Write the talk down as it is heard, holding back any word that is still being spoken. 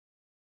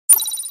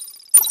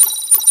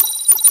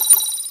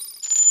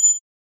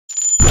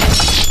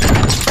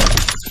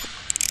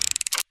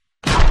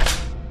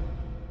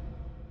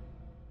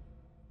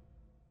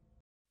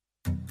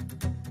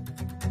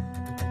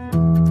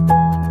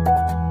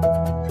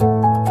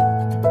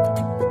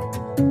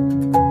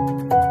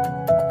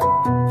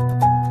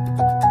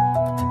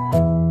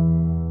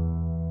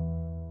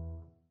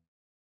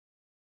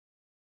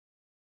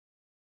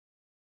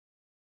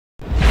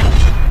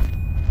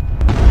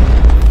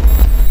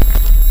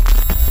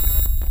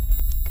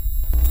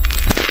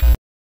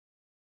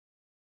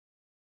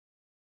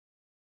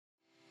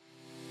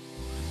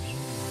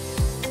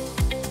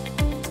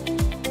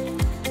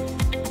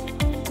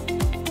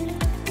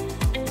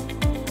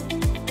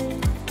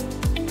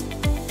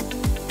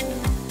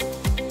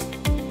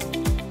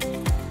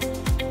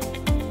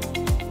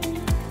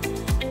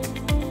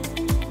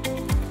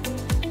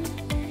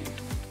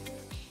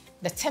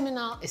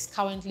terminal is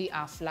currently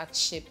our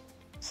flagship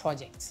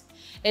project.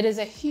 It is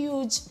a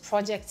huge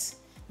project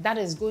that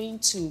is going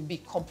to be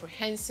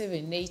comprehensive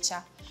in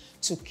nature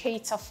to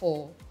cater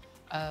for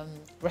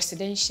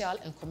residential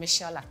and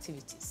commercial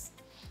activities.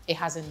 It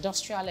has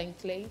industrial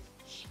enclave,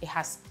 it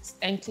has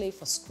enclave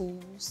for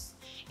schools,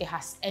 it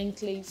has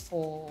enclave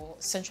for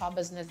central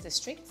business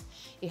district,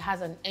 it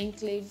has an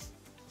enclave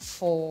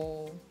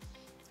for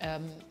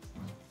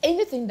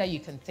anything that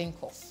you can think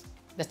of.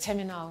 The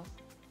terminal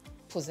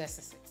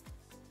possesses it.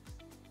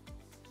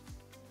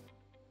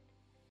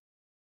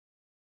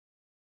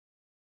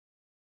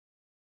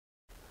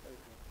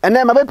 And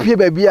then my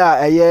baby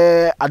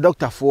a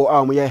doctor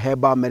for my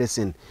herbal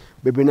medicine.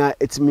 Baby na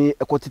it's me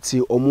a quantity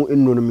or more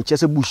in no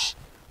chess bush.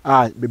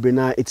 Baby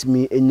na it's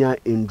me enya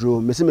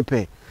indro. Missy me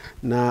pay.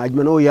 Na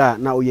know ya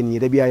now you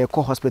need a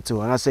call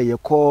hospital and I say you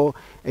call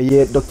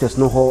a doctors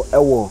no ho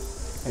or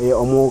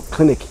more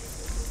clinic.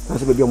 I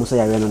said baby almost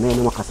say I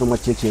no customer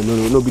check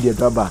no be the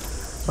driver.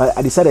 But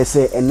I decided to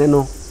say and then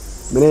no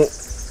many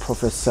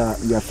Professor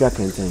Yafia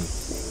Kentain.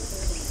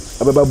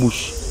 Ababa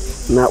bush.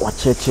 Na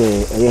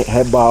wacheche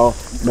herbal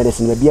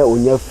medicine be bia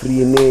onya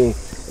free ne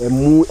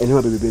emu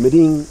enema bebe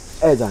medin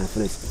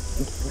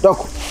Zionfelix. Doc,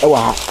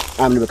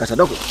 I'm the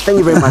Doc. Thank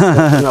you very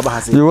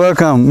much. You're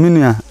welcome,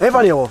 Minia.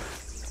 Everybody,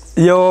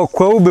 your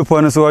quo be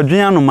pon so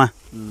adwenanoma.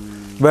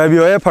 Baby,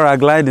 you're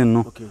paragliding,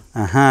 no? Okay.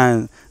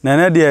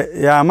 Nana dear,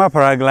 yeah, my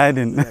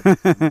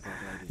paragliding.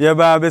 Yeah,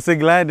 baby, say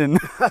gliding.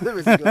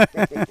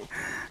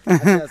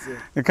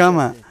 Come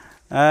on.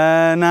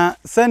 Na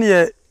send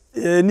ye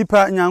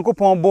nipa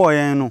nyankopon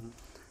boy no.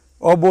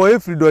 Obo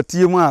efri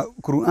dotie mu a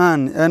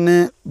Quran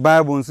ene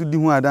Bible nso di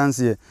hu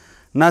adanse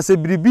na se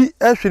biribi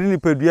ehwere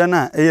nipadua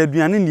na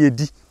eyaduane ne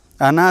edi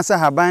ana se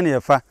haban ne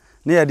yefa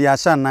ne ye de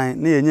ahya nan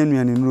ne ye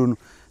nyanuane nuro no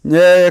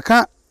ye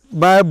ka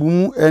Bible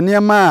mu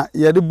enema a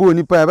ye de bo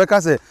nipa ye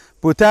beka se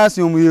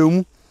potassium ye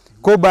mu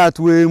cobalt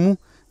we mu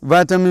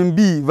vitamin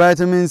B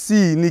vitamin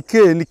C ni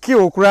K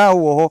okura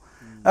wo ho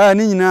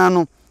ni nyina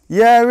no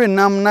ye we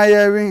nam na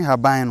ye we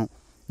haban no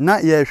na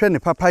ye hwe ne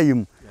papa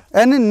yemu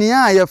ene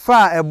nia ye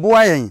fa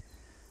eboa yen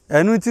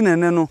enu ti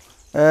nene no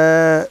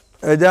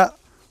eja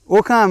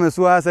o kan me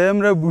so asa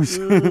yemra bush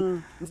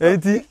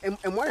enti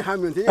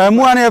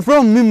emu an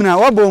from mimna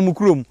waba mu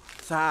krom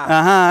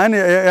sa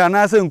ene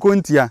anase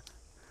nkontia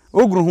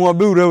ogru ho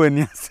obewura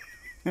wani ase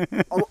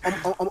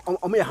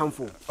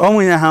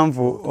omu ya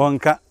harmful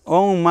onka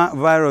onma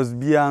virus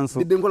bia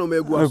nso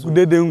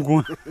dede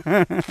nku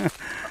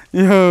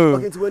yo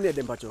okay ti woni e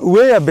dem pacho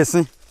we ya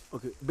besin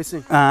okay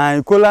besin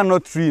kola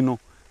nut tree no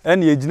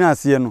ene ejina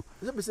ase no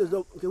hwe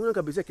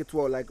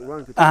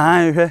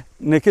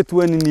ne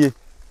ketua ni nie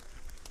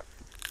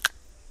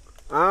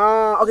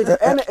okay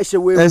ene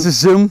ehyewe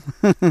ehyehyem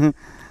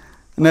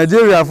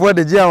Nigeria for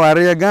the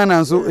Jiaware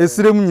Ghana so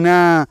esrem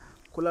nyina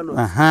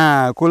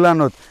kola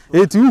nut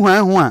eti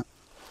hwan ho a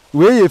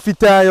we ye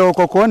fitaa ye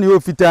okoko ne ye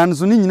fitaa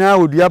nso ni nyina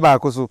odua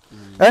baako so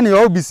ene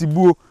ye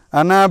obisibuo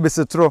ana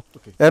besetro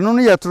eno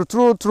no ye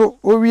trotro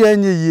owi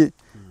anye yie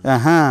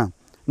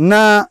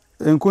na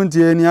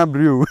enkontie ni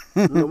abreo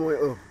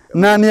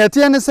na ne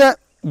etie ne se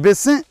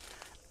bese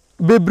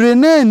bebre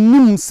na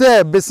nim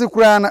se bese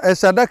kura na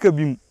eshadaka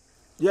bim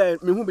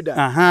me hu bi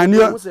da ni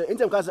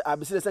intem ka se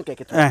abese se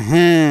keketo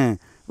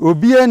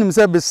obi anim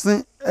se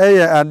bese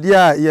eye ade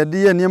a ye de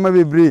ye niam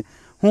bebre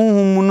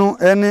hunhum no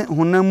ene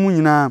honam mu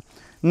nyina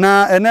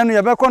na ene no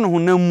ye beko no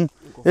honam mu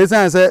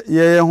esan se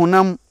ye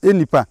honam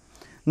enipa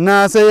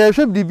na se ye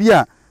hwe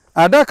bibia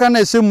adaka na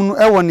ehyem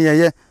no ewo ne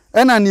ye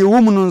ena ne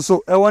ewo mu no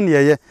nso ewo ne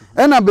ye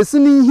ena bese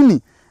ni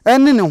hini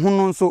ene ne ho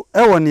no nso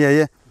ewo ne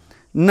ye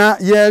na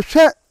ye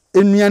hwe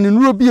enuane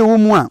nuro bi ewo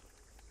mu a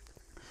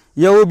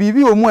ye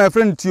obibi omu a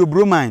friend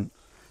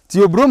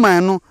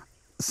theobromine no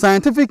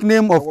scientific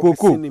name of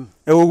cocoa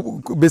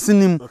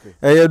besinim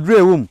ye dru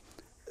ewum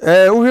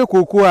uhwe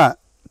cocoa a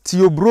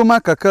theobroma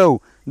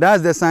cacao,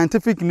 that's the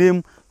scientific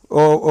name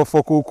of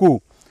for cocoa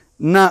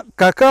na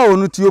cacao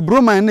no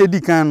theobromine na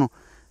edikan no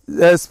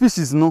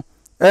species no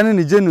ene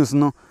ni genus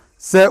no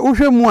se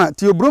uhwe mu a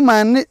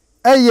theobromine ne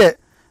eye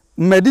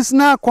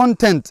medicinal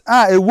content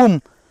ewum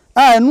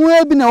enu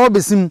ebi na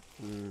obesim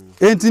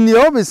enti ne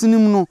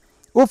obesinim no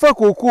ofa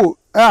cocoa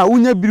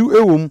unya biru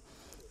ewum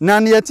na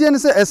ne yetie ne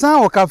se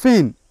esan o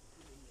caffeine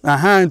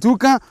enti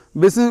uka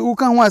besin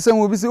uka ho asem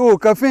obi se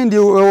caffeine de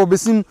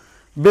obesim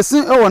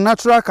besin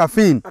natural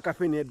caffeine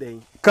caffeine e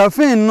den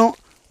caffeine no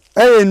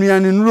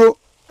enuane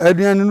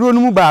nuro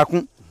no mu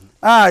baako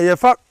ye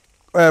fa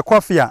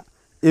coffee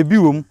ebi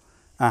wom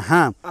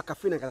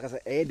caffeine ka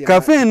se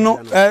caffeine no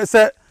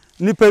se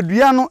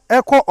nipadua no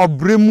ekọ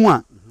obremu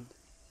a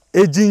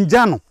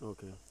ejinja no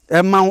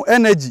ma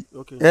energy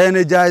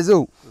energize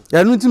o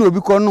ya no tin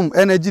obi konom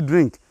energy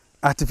drink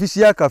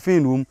artificial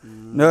caffeine wom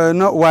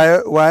no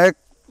why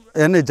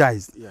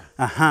energized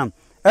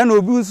and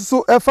obi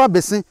so efa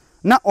bese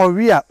na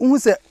owe a hu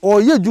se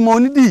oye dwuma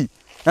oni di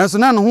enso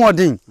na no ho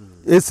odin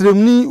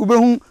esremni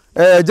ubehu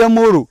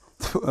jamoro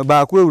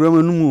ba ko ewura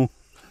manumu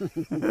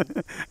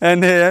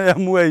ene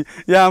amwai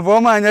ya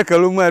fo ma anya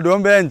kalomu do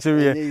mbe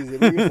nchiriye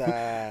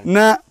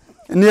na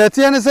ne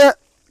etie ne se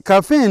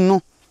caffeine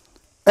no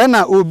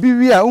ena obi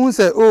wi a un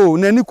se oh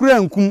nani kura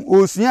nkum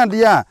osua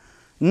de a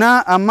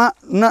na ama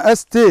na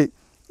stay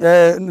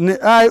ne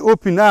eye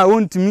open a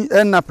ontimi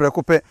ena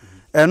prekope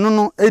eno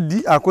no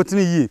edi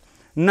akotene yie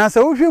na se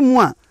wo hwe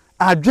mu a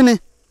adwene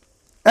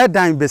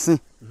edan bese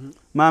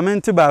ma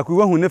mente ba ku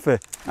wahu ne fe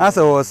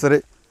asa wo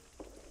sere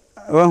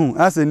wahu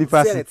asa ni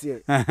pase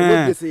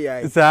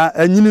sa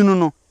anyini no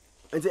no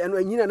enti eno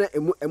anyini na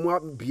emu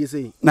abie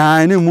sei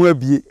na ene mu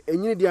abie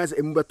anyini dia asa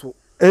emu beto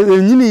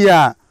anyini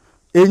ya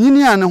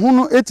enyini a ne ho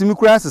no etimi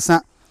kura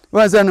asesa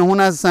wa se ne ho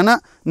na asesa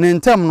na ne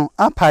ntem no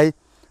apai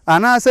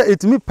ana se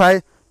etimi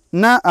pai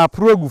na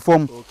aprogu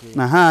fom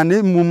na ha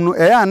ne mum no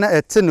eya na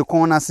ete ne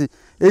kon na se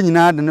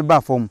enyina de ne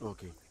ba fom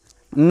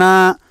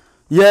na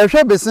ye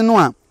hwe bese no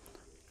a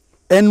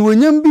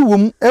enwonyam bi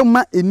wom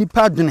ema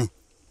enipa dwene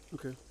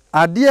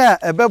ade a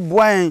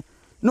ebeboa en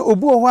na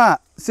obu ho a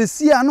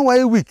sesia na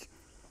wa week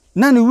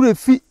na ne wure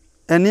fi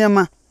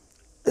enema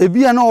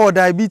ebia na o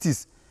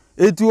diabetes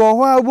etu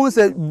ho a obu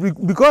se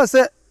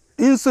because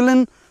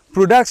insulin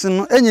production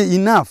no enye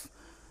enough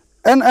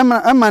en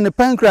ama ne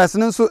pancreas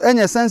no so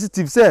enye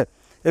sensitive say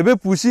ebe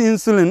push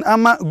insulin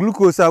ama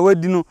glucose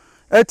awadi no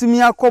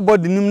etimi akọ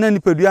body nim na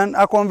nipadua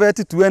a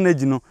convert to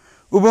energy no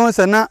obu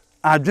se na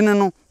adwene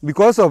no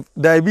because of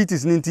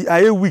diabetes ninti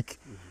aye weak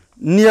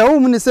nia wo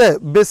mu ni se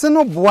bese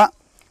no boa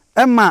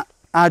ema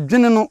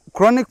adwene no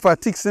chronic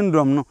fatigue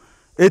syndrome no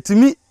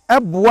etimi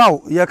eboa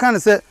ye kan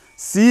se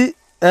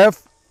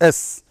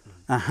CFS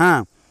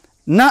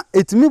na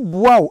etimi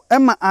boa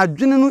ema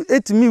adwene no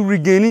etimi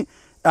regain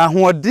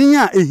ahoden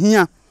a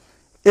ehia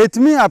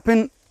etimi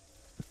happen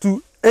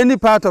to any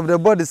part of the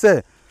body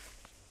say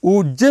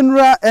o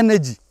general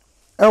energy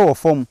ewo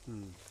form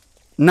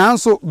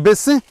nanso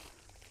bese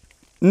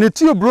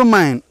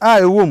theobromine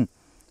ewom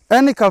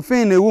any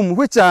caffeine ewom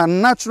which are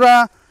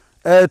natural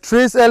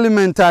trace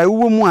element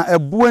ewom a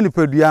eboa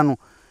nipadua no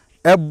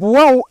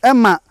eboa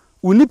ema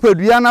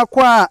unipadua na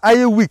kwa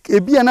aye weak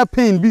ebi na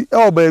pain bi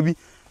e ba bi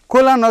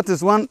kola nut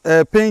is one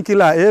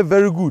painkiller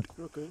very good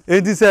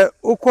it is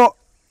ukọ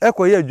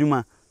ekoye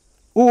adwuma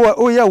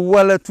o ye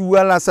wala tu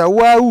wala sa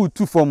wa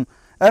utu from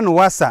eno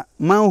wasa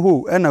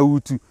manho ena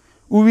utu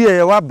uwie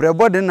ye wa bre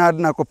body na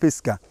adna ko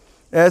pesika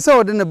se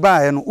ode ne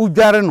ba no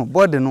udware no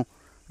body no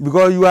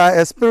because you are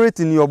a spirit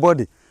in your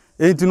body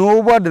enti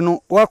no body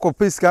no wa ko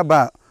pesika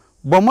ba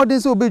bo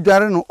modern so be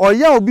dware no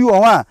oya obi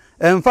wo ha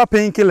emfa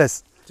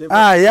painkillers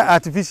ya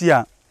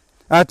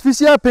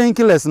artificial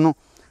painkillers no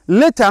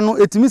later no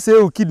etimi say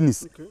o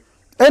kidneys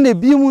ene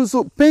bi mu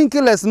so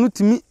painkillers no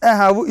timi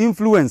have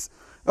influence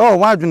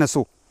wa adwene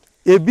so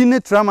ebi ne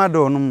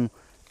tramadol no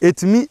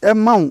etimi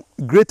amount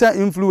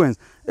greater influence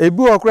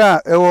ebi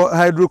okra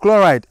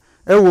hydrochloride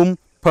ewom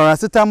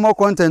paracetamol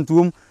content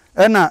wom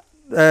ena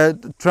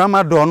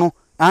tramadol no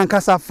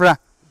ankasa fra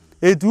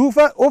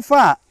etufa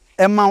ofa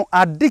amount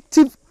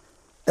addictive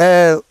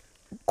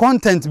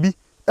content bi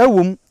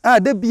ewom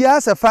de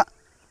bia sefa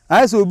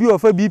aso obi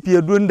ofa bp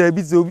aduro nda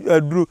bi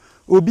aduro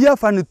obi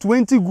afa ne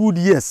 20 good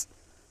years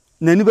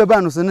na ni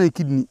beba no so na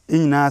kidney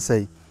enyina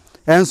asai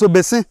enso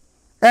bese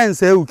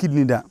ense u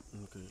kidney da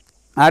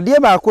ade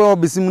ba ko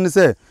obisim ni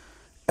se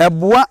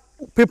eboa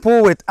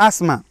people with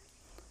asthma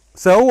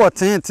so wo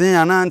ten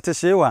ana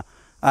ntehyewa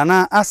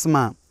ana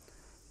asthma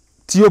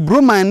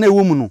theobromine na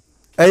ewom no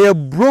eye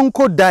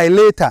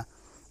bronchodilator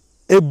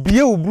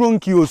ebie u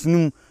bronchioles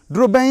num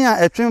droben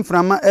a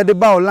etwenframa ede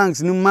ba o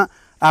lungs num ma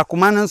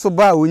akoma ne nso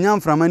ba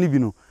onyamframa ni bi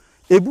no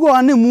ebi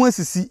o na mu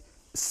asisi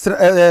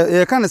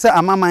ye kan se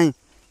amaman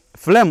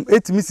phlegm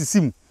etimi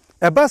sisim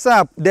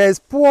ebasa there is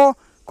poor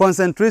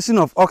concentration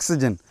of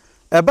oxygen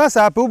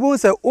ebasa pe obu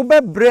se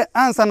obebre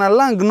ansa na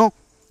lung no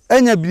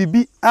enya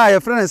biribi a ye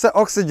frene se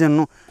oxygen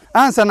no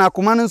ansa na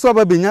akoma ne nso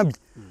ba benya bi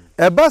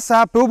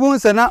ebasa pe obu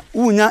se na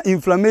unya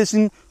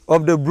inflammation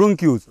of the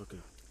bronchioles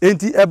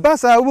enti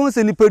ebasa obu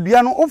se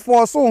nipadua no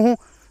ofo so ho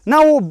na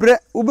wo bre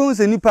obu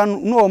se nipa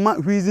no o ma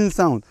wheezing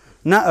sound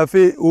na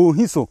afe o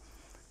hiso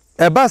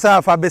ebasa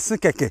afa bese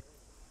keke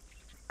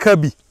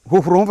kabi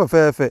hohoro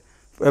fefefe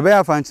ebe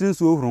afa nchiri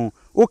so hohoro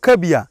o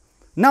kabia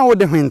na wo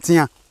de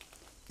hwentia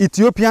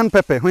Ethiopian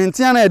pepper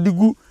hwentia na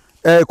edigu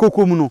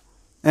kokomu no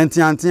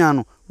entiantia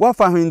no wa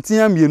fa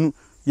hwentia mienu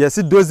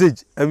yesi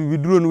dosage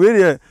abibiduro no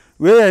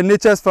we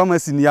nature's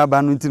pharmacy ni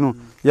aba no ntino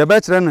ye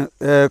be kire no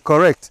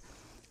correct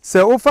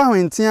se wo fa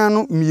hwentia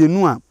no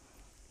mienu a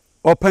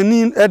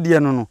opanin edie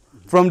no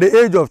from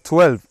the age of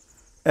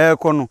 12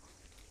 kono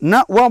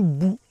na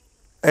wabu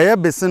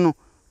bese no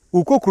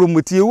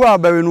ukokromotie wa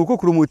abawe no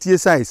ukokromotie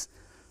size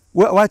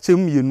wa chem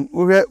mienu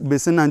wo hwe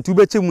bese na ntu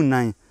be chemu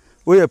nan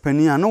wo ye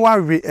pani a no wa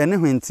hwe ene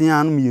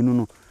hwentia no mienu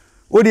no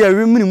wo de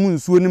awe mini mu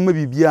nsuo ne ma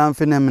bibia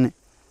amfe na mene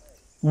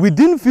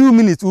within few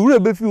minutes uru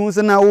be fi hu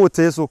se na wo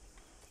te so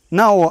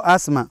na wo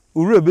asthma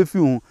uru be fi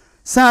hu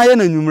sa ye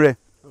na nwumre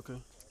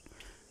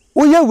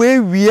wo ye we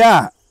wi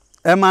a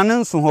ema ne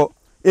nso ho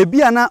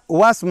ebia na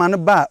wo asthma ne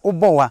ba wo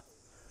bowa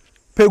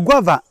pe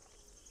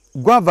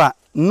guava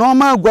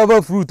normal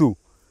guava fruit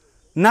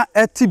na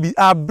etibi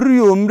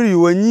abrio mri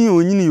onyi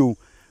onyini yo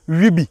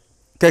ribi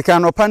keke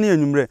anopa na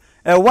enwumre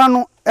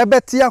one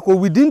ebeti akọ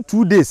within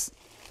 2 days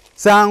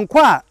sa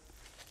nkwa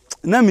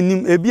na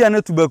minim ebia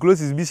na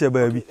tuberculosis bi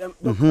sheba bi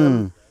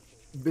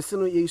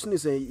besino ye usuni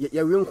say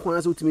ya we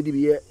nkwa so utimi di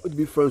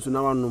bi friends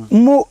na wanom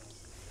mo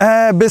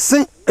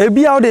besi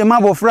ebia o de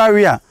ma bofra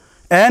we a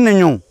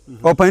enenyon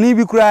opani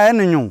bi kura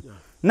enenyon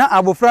na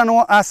abofra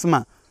no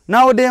asthma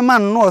na o de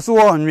man no so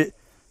wo onwe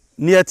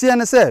ne etie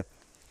ne say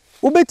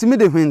obetimi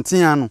de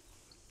hwentia no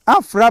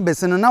afra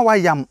besino na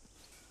wayam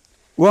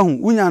wahu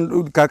unya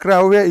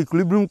kakra we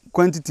equilibrium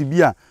quantity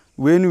bi a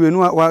we ni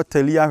wa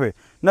tali ahwe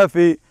na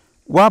fe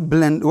wa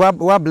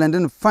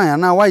blend fine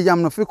na wa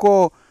yam no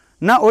fiko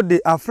na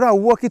ode afra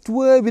work it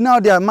way bi na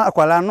ode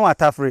akwala no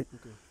atafre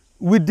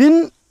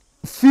within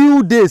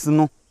few days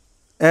no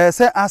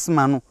say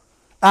asthma no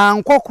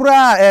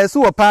ankokura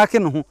so wo park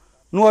no ho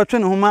no wo twe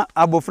no ho ma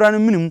abofra no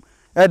minimum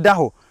da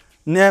ho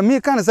na mi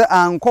kan say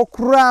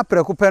ankokura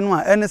prekope no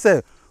a ene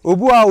say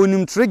obu a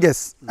onim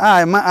triggers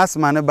ma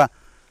asthma ne ba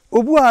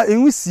obu a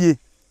enwisie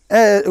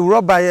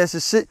rubber ye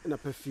hye na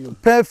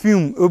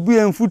perfume obu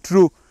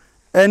enfuturo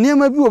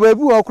eniema bi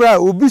obabi okra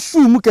obi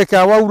shum keke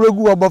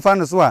awawuragu obofa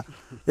ne so a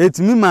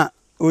etimi ma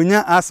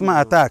onya asthma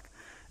attack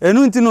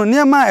enu ntino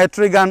niema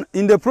trigger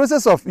in the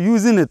process of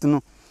using it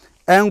no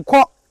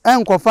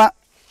enkofa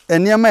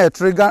eniema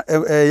trigger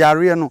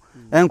yare no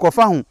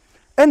enkofa ho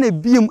ene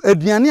biem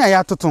aduane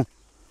aya toto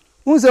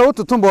unse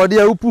ototo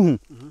bode a upu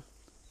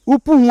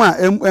hu a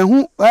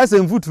ehu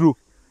ase mfuturo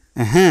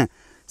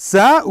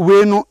sa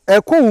we no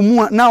ekwo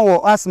mu na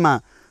wo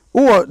asthma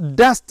wo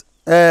dust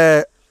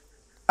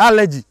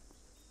allergy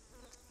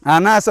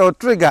ana say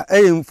trigger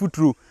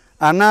mfuturo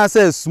ana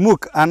say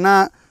smoke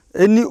ana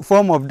any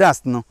form of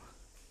dust no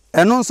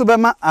eno nso be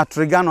ma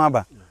atrigger no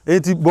aba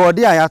enti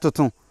body aya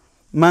toton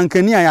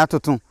mankani aya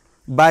toton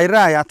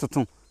bayra aya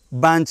toton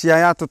banchi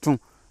aya toton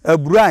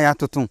aburu aya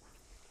toton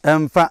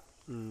emfa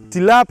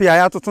tilapia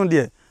aya toton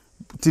de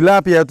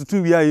tilapia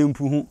toton wi aya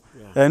mpu hu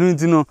eno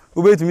nti no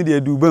obetimi de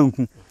adu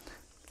banku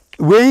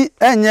we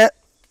enye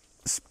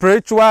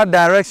spiritual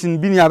direction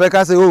bi ni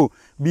abeka say oh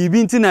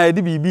bibi nti na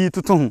edi bibi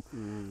toton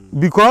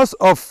because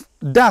of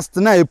dust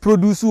na e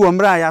produce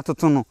omra ya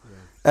toto no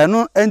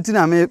eno enti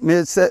na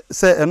me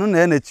se eno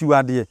na na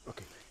chiwade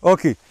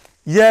okay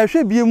ye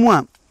hwe bie mu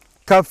a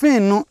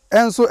caffeine no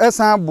enso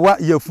esan aboa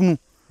yafunu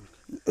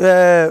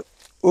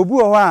obu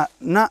o ha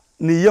na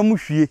ne yam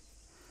hwie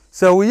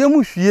se wo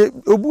yam hwie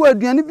obu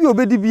aduane bi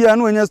obedi bia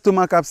na onya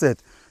stomach upset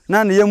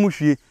na ne yam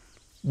hwie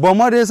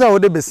bomode se wo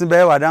de bese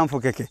be wadanfo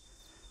keke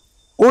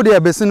o de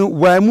bese no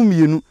wa mu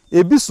mienu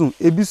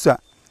ebisa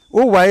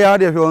o wa ya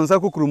de hwe onsa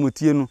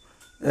kokromotie no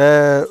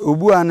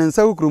obu an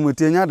nsa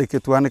kokromotie nya de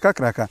ketwa ne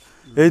kakraka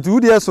etu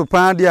de so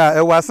pa de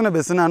a wasene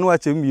bese na no wa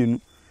chem mienu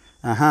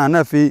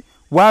na fe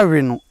wa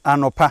we no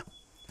anopa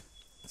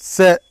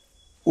se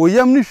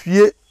oyam no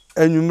hwie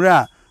anwumre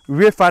a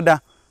we fada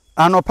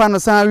anopa no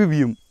san we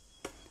biem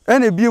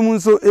ene biem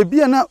nso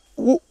ebia na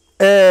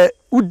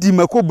udi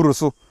makobro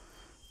so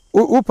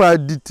upa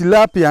di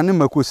tilapia ne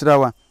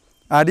makosirawa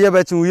ade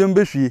be chen oyam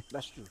behwie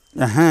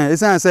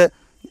esan say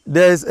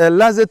there is a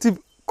laxative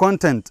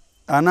content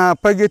and a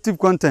purgative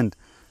content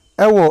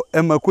ewo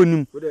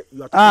emakonim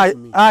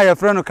your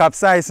friend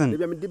capsaicin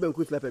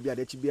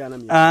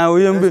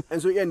oyam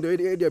enso yendo e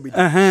be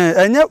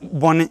enye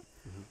bone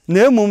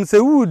na emom se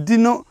wudi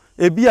no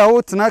ebi a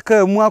wotena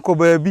ka mu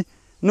akoba bi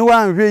no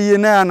wanhwe ye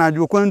na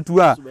anadwo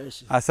kwantu a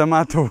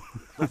asamato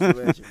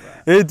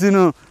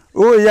etino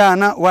o ya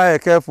na why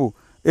careful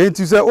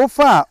enti se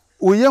ofa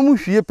oyam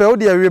hwie pe o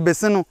de awe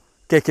bese no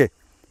keke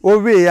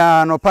owe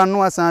ya anopa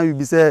no asan wi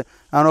bi se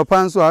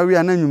anopa nso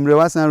awe na nwumre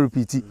wasan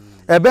repeat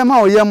ebe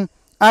ma oyam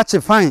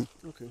ache fine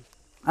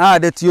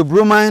the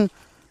theobromine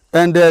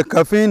and the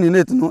caffeine in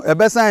it no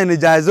ebe san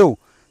energize o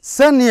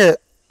sene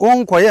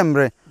onkoye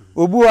mre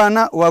obu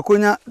ana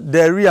wakonya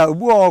diarrhea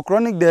obu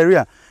chronic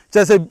diarrhea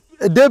chese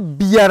de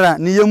biara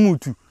ne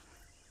yamutu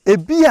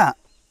ebia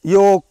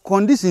your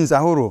conditions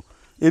ahoro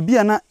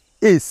ebia na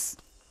ace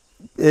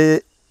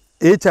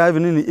HIV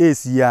ni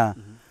ace ya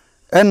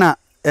ena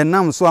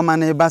enam so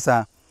amane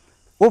basa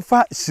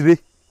ofa shire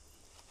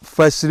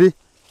fa shire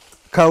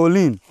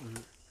kaolin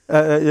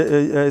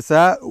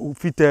sa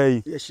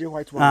fitai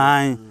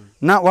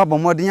na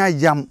wabomodin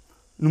ayam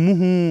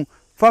numuhu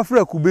fa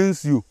fra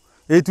kubensuo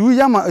etu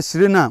yama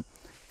shire na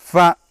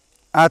fa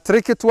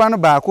atreketwa no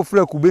ba ko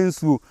fra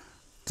kubensuo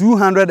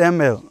 200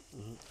 ml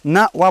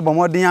na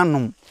wabomodin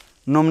anom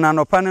nom na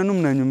nopa na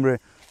num na nwumre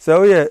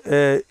so we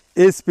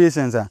ace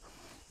patients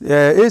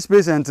ace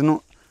patient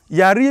no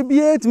yare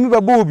bia timi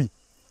baba obi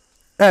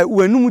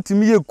wanum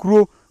timi ye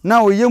kuro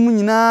na oyem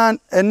nyina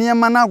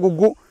enema na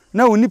gogo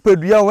na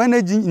onipadua wo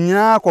energy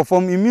nyina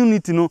akofom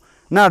immunity no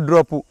na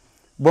drop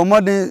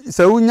bomodin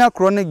se unya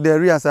chronic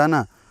diarrhea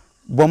sana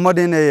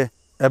bomodin na ye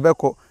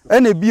ebeko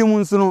ene biemu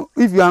nso no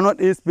if you are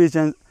not ace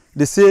patient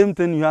the same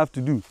thing you have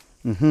to do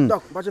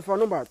doc but for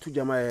number 2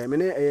 jama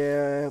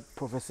me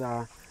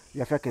professor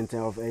Zionfelix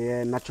of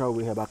natural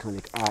way herbal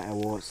clinic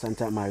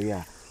Santa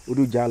Maria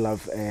Udu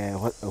Jalove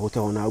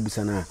hotel na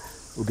obusana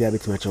obi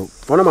abetimacho.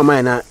 One of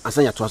my na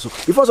asanya to aso.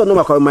 Before so no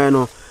makọ my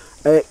no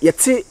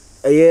yeti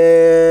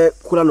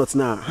Cola not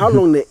now. How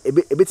long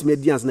a bit me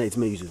dance night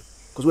may use?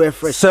 Because we're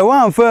fresh. So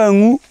one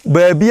for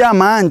baby a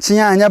man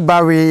chia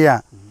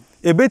barrier.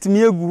 A bit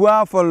me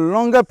a for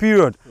longer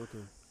period.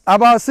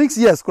 About 6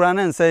 years,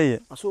 Koran say.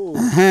 So,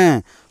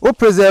 o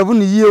preserve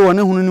the year one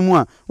who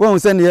more. When we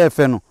send the air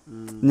feno.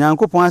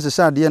 Nyanko points a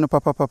shad, dear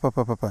papa.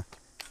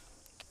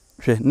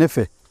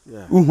 Nefe.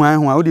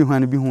 Uhuan, how do you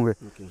want to be home?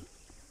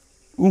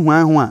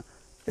 Uhuan,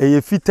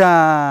 a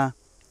fita.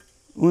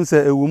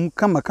 Unse a womb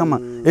kama.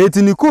 It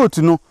in the coat,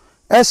 no.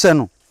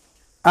 Esseno.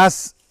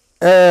 As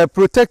a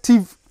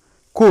protective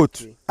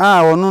coat.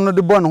 Or no,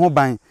 the born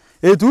hobine.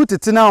 It would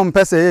it now on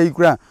Pessa, you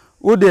cry.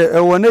 Would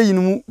a one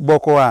in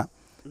Bokoa.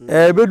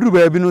 Bedru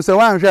baby no se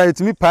wan hwa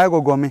etimi pai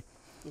gogome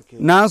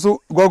nanso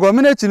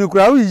gogome na chinu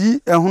kura yi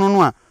ehunu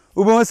no a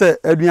obo se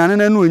aduane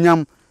na nu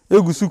onyam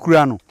egusu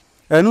kura no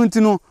enu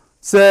ntino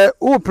se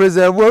o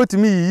preserve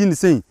otimi yi ni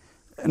sen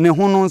ne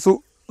hunu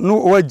nso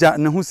no waja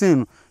ne hu sen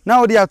no na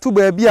odi ato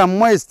baby a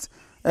moist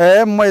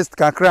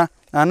kakra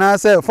ana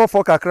se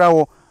fofo kakra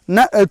wo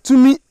na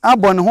atumi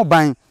abọ ne ho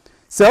ban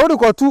se odi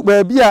kotu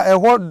baby a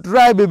eho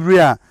dry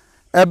bebre a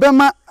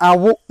ebema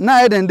awo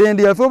na eden den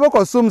de afo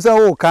bekosom se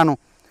wo ka no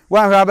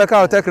one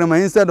Rebecca or take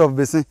instead of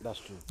Bessin. That's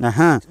true.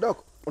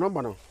 Doc,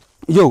 number no.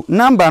 Yo,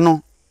 number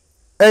no.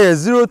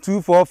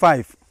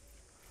 0245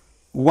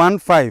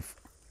 15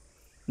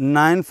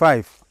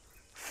 95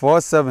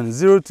 47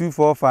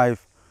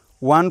 0245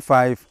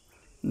 15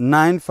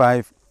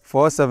 95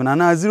 47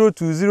 and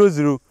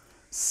 0200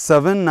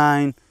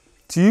 79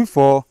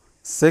 24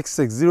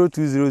 66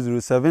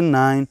 0200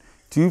 79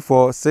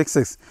 24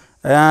 66.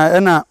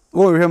 And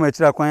we hear my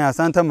children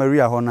Santa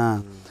Maria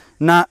Hona.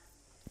 Na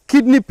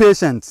kidney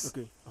patients.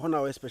 Okay.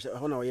 How special?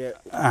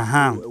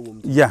 How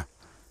yeah.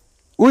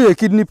 We a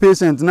kidney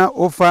patient na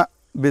offer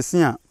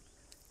besia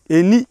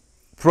any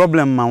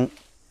problem ma.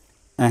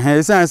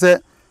 He say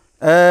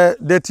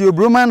the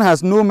theobromine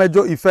has no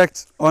major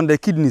effect on the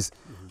kidneys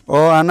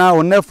or on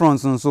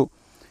nephrons and so.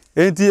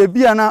 Enti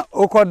ebia na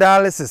oko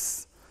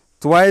dialysis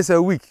twice a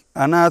week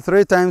and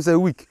 3 times a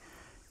week.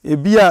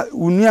 Ebia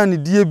unua ne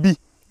die bi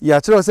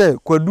ya kire say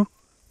kwadu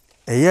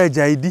eye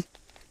jaidi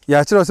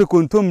ya kire say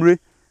kontomre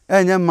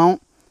enye mawo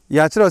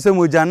ya kire se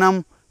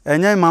mojanam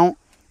enye mawo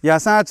ya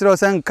san kire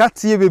se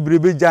nkatie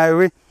bebrebe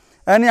jaiwe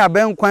ene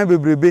abenkwan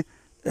bebrebe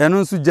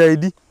eno nso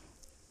jaidi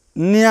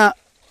nia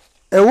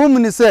ewom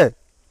ni se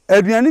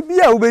aduane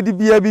bia obedi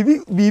bia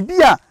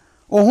bibia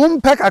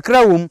ohom pe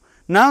kakra wom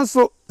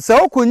nanso se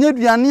okonye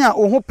aduane a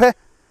oho pe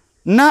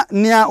na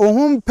nia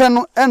ohom pe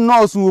no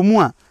enoso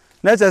womu a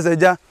na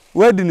cheseja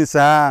wadi ni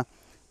saa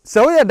se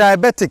wo ye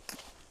diabetic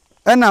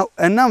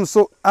enam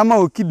so ama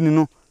o kidney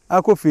no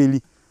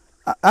akofeli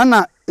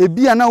ana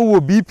ebia na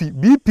wo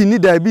BP ni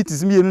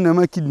diabetes mi enu na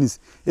ma kidneys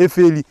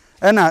efeli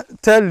ana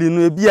tell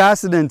no ebia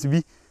accident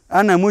bi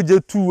ana moje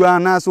tu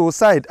ana so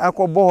side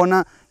akobo ho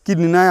na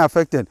kidney na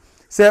affected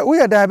se we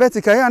are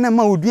diabetic ya na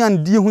ma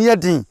oduan die hu ye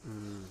den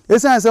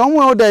esan se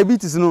omo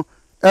diabetes no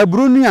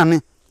ebro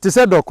nuane te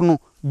se dok no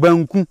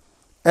banku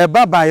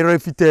eba bayre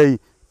fitai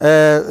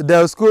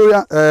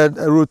Dioscorea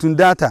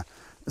rotundata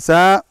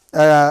sa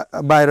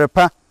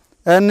bayrepa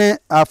ene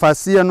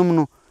afasia no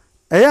no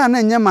eya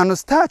na nyema no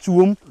starch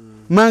wom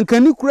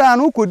mankani kura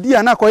no kodi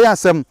ana koya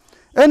asem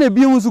ene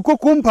bi hunsu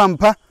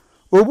kokompampa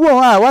obu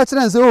ho a wa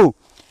kire nse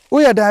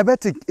o ya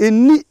diabetic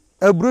eni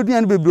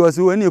abroduan bebre o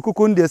se o ene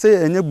kokondie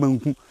se enye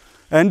banku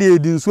ende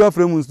edi nsu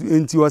afrem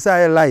enti o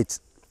se light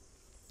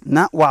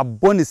na wa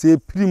bone se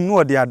prim no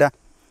ode ada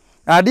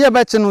ade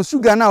be che no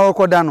sugar na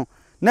okoda no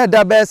na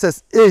da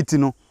bss 8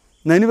 no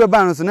na ni be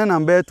ba no so na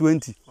number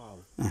 20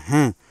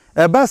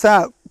 eba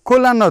sa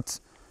cola nut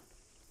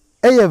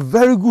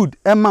very good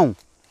amount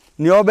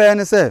ni obe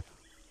ne se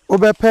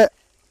obepe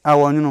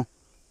awonyu no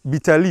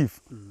bitter leaf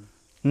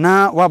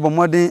na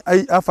wabomoden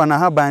afa na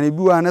haban ne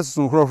bi wa na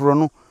susun krofro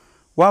no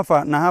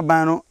wafa na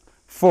haban no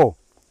 4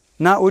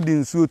 na odi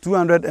nsuo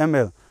 200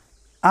 ml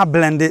a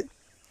blend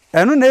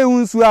eno na ehu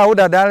nsuo a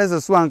woda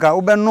dialysis so anka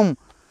obenom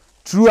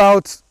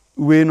throughout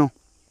we no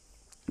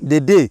the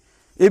day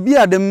ebi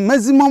at the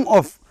maximum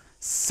of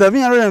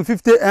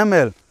 750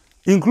 ml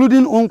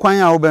including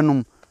onkwan a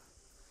obenom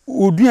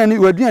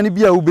waduane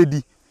bia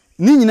obedi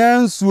ni nyina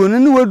nsuo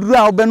ne waduru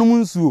a obenom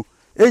nsuo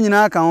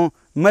enyina aka ho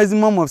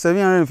maximum of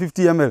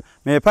 750 ml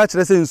me pa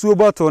kire se nsuo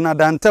bottle na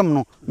dantem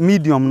no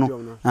medium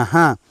no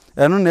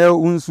eno na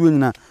nsuo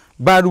nyina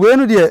bad we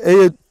no de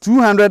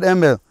 200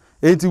 ml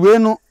enti we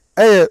no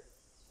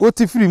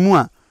oti free mu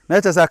a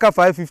na chese aka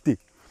 550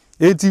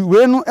 enti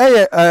we no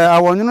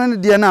awonyono ne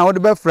de na wo de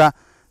befra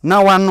na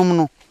wanom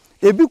no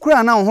ebi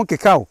kura na ho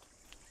kekao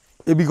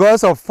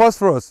because of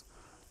phosphorus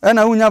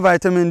na unya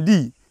vitamin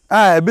D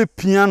ebe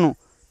piano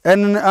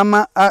en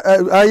ama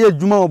aye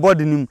djuma wo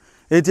body nim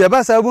eti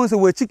eba sa bon se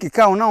we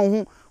kekao na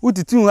ho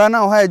utitu ha na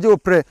ho aje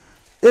opre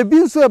ebi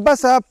nso eba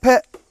sa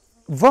pe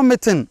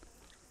vomiting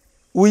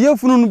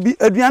uyefunu no bi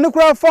aduane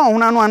kura fa ho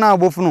na no ana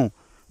abofunu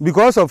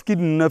because of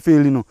kidney na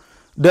fail no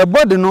the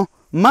body no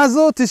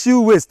muscle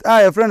tissue waste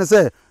a friend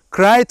say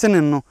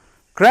creatinine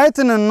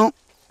no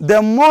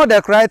the more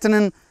the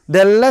creatinine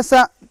the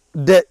lesser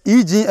the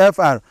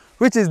EGFR,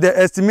 which is the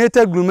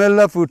estimated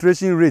glomerular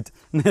filtration rate.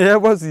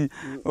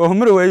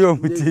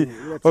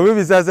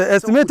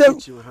 Estimated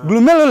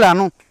glomerular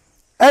no.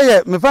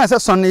 Me find say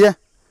sonne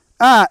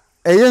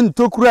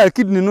ntokura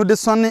kidney no de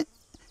sonne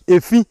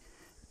efi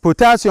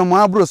potassium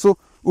abroso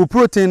u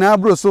protein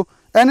abroso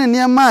ene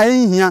niam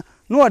ehia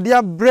no ode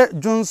abre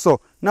jonso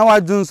na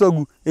wa jonso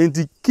gu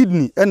enti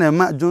kidney ene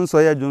ma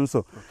jonso ya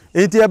jonso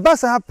enti e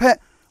basa pe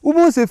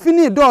ubo se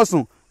fini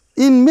doso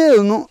in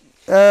male no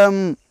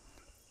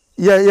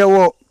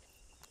wo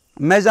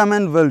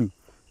measurement value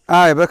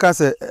Rebecca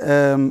say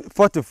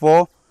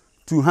 44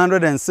 to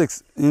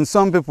 106 in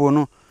some people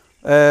no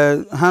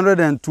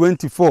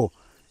 124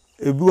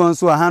 ebi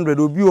also 100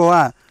 obi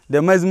o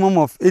the maximum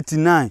of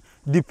 89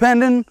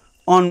 depending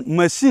on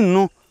machine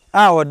no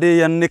or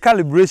the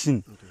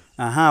calibration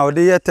or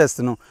the test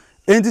no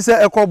enti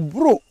say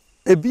ekobro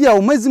ebi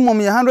a maximum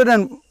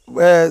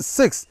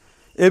 106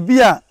 ebi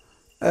a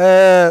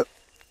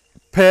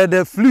per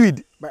the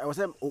fluid but I was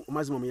saying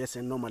maximum yes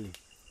normally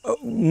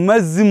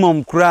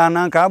maximum kra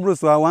na ka abro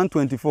so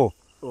 124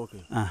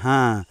 okay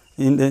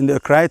in the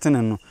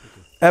creatinine no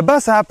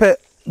basa pe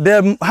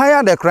the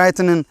higher the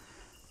creatinine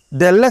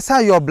the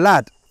lesser your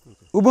blood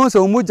ubon se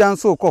omoja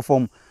nso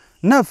kofom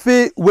na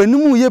fe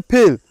wanimu ye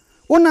pale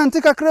wona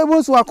ntika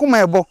krebo so akoma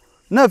ebo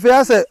na fe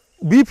ase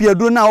bp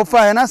ado na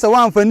ofa na se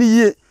wanfa ni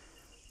ye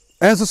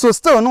enso so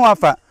still no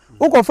afa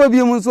ukofa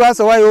bi mu nso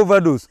ase why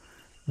overdose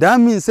that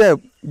means say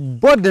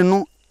body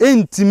no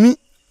entimi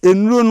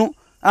enuro no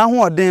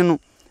ahoden no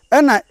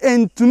na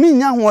entumi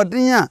nya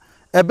hoden a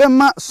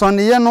ebema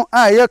soneye no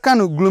ye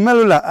kan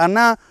glomerular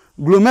ana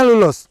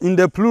glomerulus in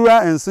the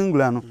plural and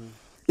singular no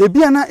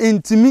ebia na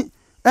entimi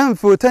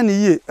emfota ne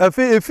ye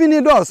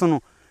efini dose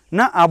no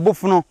na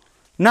abofono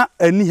na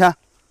aniha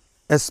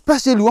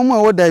especially one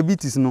more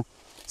diabetes no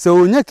so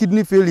onya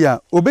kidney failure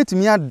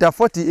obetimi ada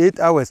 48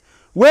 hours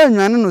we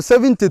nwane no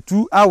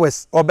 72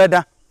 hours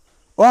obeda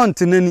on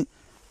tenani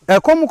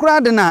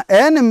ekomkura de na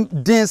enem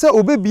den se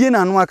obebie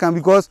na no aka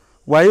because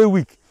why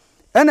weak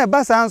ene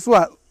basa nso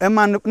a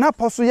eman na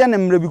poso ye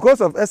nemre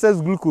because of excess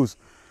glucose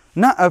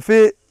na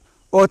afi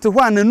ote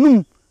na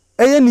num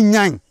eye ni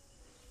nyan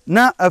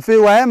na afi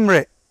wa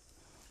emre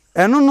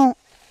eno no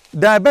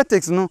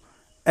diabetics no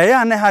eye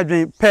ane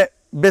hadwen pe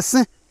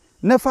bese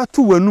na fa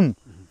tu wanum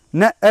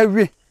na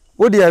ewe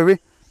wo de ewe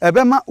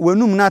ebema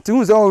wanum na te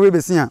hu se wo we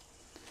bese a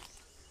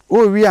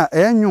o wi a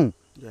enyu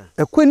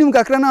ekwanim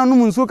kakra na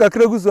anum nso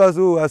kakra gusu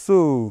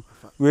aso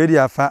we di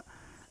afa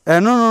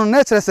eno no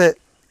na kire se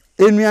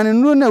enuane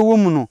nuro na ewo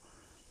mu no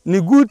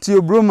ni good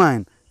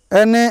theobromine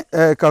ene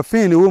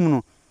caffeine ewo mu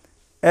no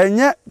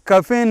enye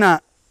caffeine na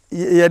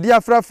ye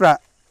dia frafra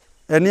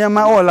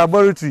eniema o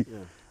laboratory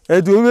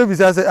edu obe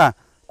bisa se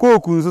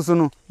koku nsoso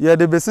no ye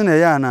de bese na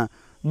ya na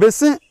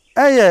bese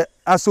eye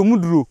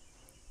asomuduro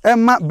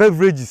ema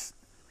beverages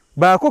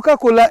ba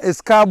Coca-Cola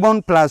is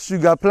carbon plus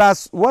sugar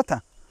plus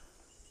water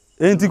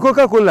enti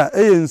Coca-Cola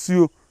eye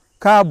nsuo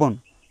carbon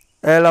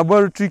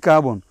laboratory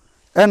carbon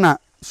ena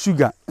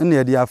sugar ena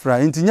ye de afra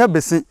enti nya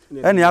bese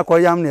ena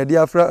akoyam na ye de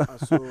afra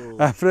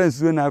afra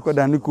nsuo na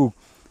akoda ne coke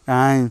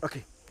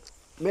okay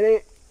many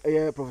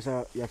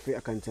Professor Yafe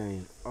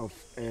Akantan of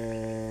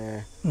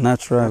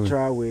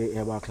Natural Way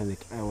Herbal Clinic.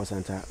 I was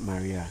Santa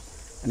Maria,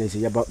 and it's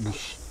about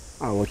bush.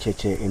 Our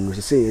church and we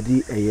say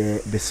the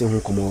bese ho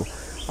komo.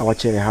 Our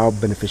church how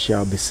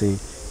beneficial bese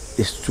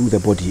is to the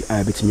body.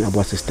 I bet me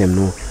about system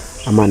no.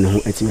 A man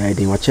who etimi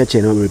hiding. Our church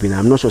no be.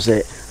 I'm not sure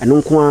say I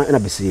don't kwa na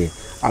bese.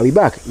 I'll be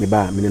back. Me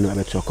no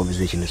about to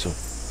conversation so.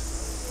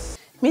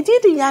 Me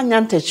did the young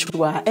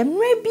antechua, and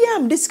maybe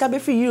I'm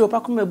discovered for Europe. I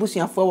come a bush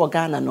for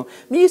Ghana. No,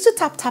 me used to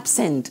tap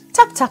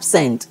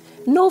send.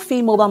 No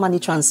fee mobile money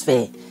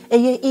transfer.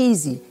 Eye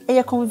easy,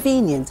 eye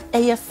convenient,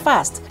 eye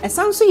fast, and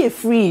sounds so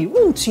free.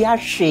 Won't you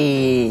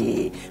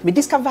share? Me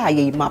discover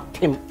ye map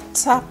him.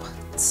 Tap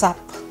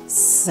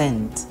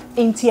send.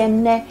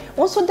 Intienne.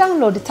 Also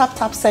download the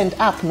tap send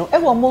app. No,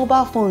 ever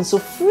mobile phone so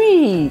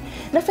free.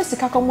 Na first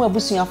ka come a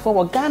bush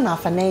for Ghana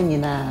for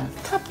na.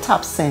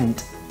 Tap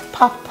send.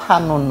 Papa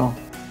no.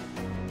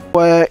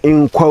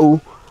 In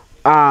Kwau,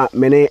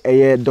 many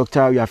a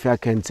Dr. Yafe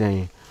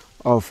Akantan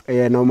of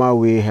a normal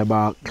way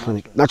herbal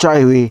clinic,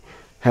 natural way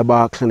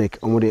herbal clinic,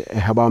 on the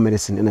herbal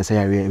medicine in a say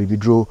area, we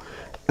draw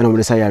and on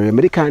the say area,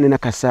 medical in a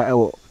casa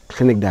or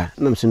clinic there.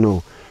 Namso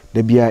no,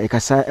 the beer a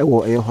casa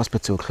or a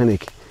hospital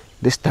clinic.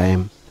 This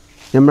time,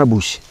 Yamra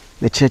Bush,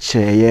 the church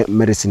a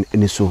medicine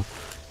in so.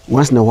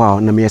 Once in a while,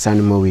 na me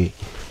animal way.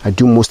 I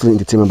do mostly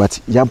entertainment,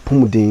 but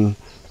Yapumuding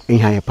in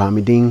higher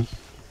palmiding.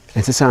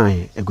 And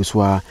say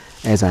eguswa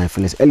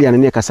Zionfelix earlier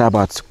na kasa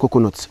about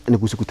coconut and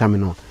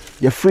egusukutamino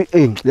you free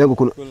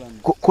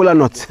cola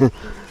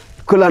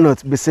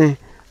nut be say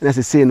na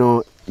say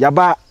no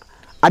yaba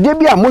ade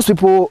bia most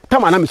people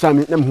tama na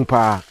misami na hu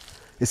pa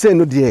e say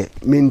no de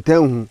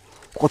mentan hu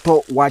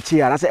koto wachi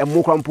na say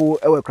emokrampo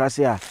ewe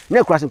krase a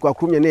na krase kwa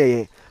krumye na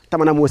ye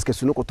tama na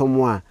moskesu no koto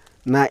mu a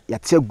na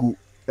yategu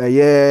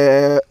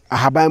ye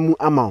ahaban mu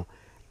ama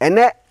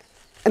ene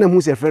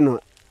hu say friend no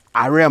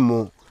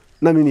aremo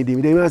na me need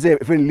them say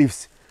friend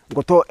leaves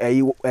Goto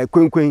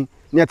kwenkwen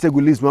ni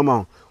ategu list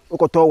mama.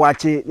 Goto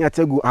wache ni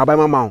ategu abai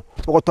mama.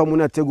 Goto mu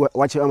ni ategu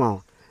wache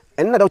mama.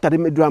 And na doctor dey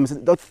medura am say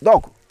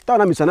doc, ta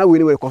na mi sana we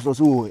ni we cause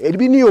so e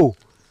bi ni o.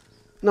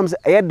 Na me say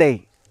eh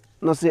dey.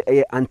 No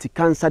say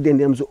anti-cancer then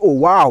them say oh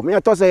wow me I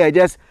thought say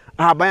just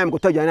abai am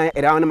goto jana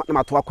e da na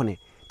mato akone.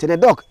 Te the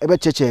doc e be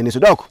cheche ni so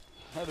doc.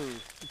 Hello.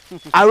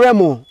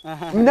 Aremo.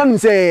 Me na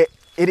say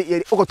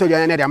e goto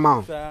jana na dey am.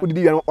 Wo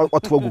di ya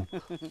otogu.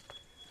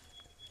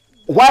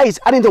 Why is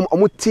adding them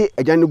omuti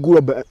ejani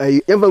guru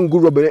even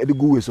guru be the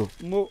guru so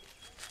mo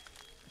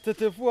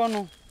tetefu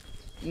no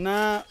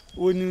na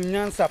oni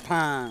nyansa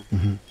pa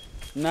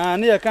na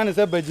ne ya kan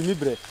se bajimi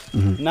bre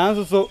na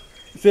nso so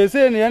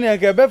sese ne ya ne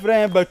ga be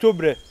fran ba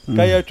tobre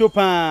ka ya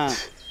topa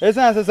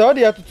esa sese o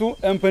de atutu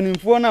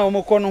empanimfo na o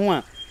mokọ no ho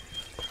a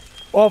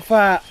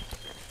ofa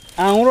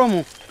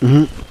anwromo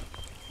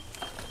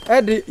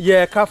ede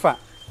ye kafa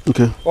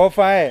okay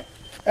ofa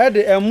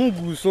ede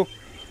emugu so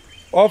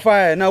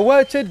ofa na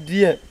wache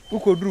die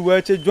ukoduru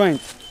wache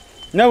joint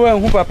na wa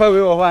hu papa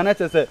we o ho na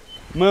chese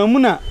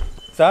mamuna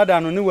saada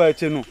no ne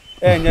wache no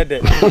enye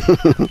de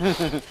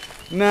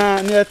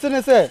na ne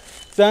etene se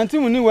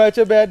santimu ni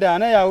wache be da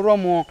na ya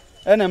wromo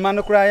ene ma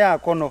no kra ya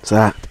akono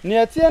sa ne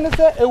etie ne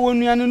se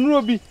ewonuane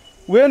nuro bi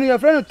we no ya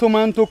friend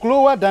tomato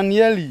clover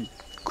danieli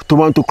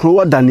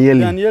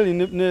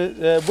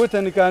ne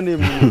botanical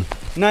name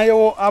na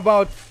yo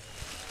about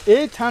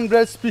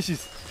 800 species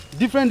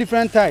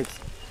different types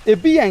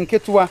ebi ya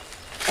nketwa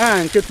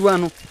nketwa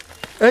no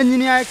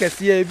anyini ay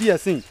kese ebi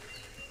asin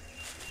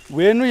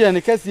we no ye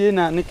ne kese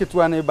na ne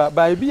ketwa na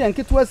ba ebi ya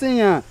nketwa sen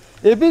ya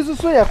ebi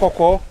suso ya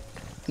kokko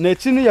na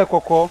chi no ya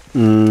kokko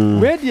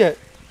we de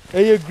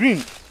eye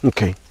green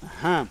okay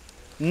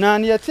na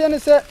ne tie ne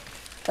se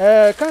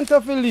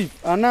counterfeit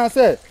leaf ana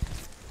se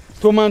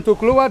tomato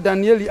clover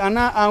danieli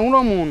ana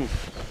anwromo no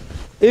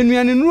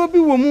enuane nuro bi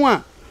wo mu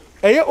a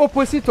eye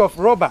opposite of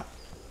rubber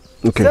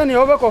okay sani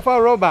obekofa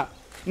rubber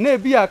na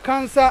bi a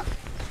cancer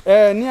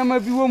niama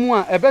bi wo mu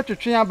a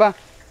ebetwetwe aba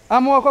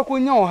ama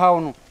wakokonya ohaw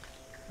no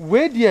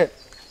we de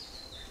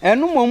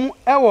enu momu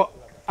ewo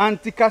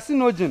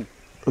anti-carcinogen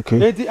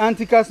okay the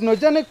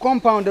anti-carcinogenic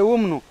compound the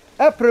woman no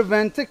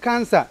prevent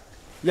cancer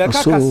ya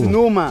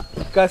carcinoma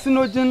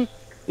carcinogen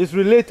is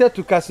related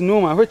to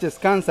carcinoma which is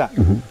cancer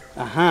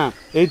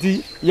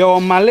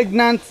your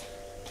malignant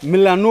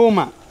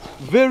melanoma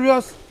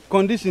various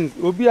conditions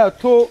obi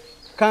ato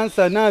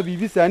cancer na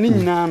bibisa ni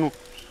nyina no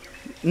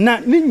na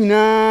ni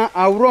nyina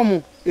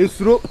awromo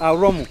esuro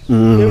awromo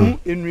emu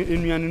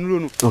enuane nuro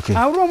no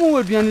awromo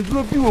waduane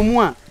duro bi wo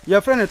mu a ya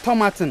frɛ ne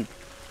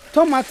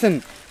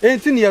tomatin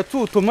enti ne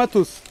yato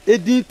tomatoes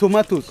edin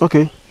tomatoes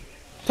okay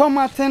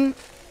tomatin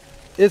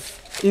is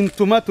in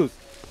tomatoes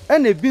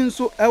and e bin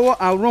so ewo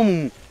awromo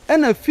mu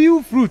and a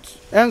few fruits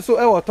enso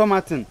ewo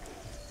tomatin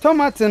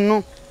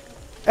no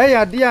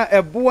eyade a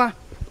eboa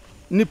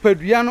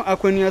nipadua no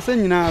akwanuasa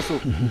nyina so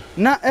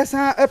na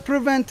esa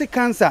prevent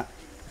cancer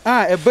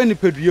eba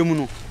nipadua mu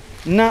no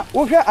na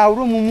wo hwe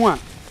awromo mu a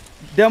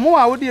the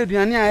more a wo de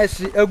aduane a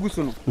ehye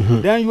aguso no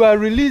then you are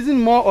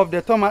releasing more of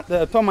the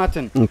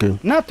tomatin okay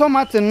na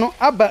tomatin no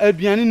aba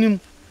aduane nim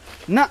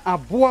na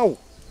aboa wo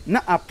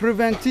na a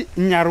prevent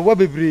nyarewa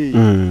bebre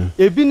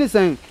ebi ni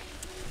san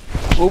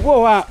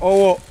obo a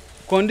owo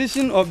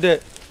condition of the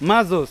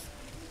measles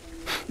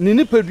ni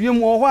nipadua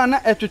mu oho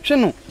na etwetwe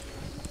no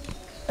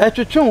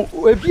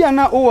ebi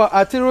ana o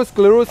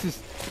atherosclerosis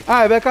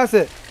ebeka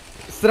se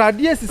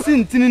stradie sisi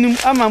ntininim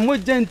ama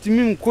moja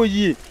ntimi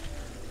nkoyie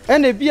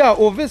ene bia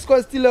o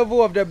viscosity level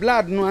of the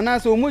blood no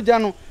anase o moja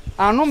no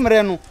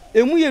anomre no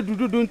emu ye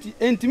dududu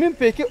ntimi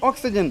mpeke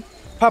oxygen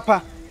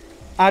papa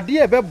ade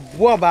ebe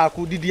boa ba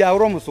ko didi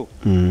awrom so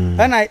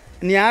ena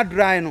ni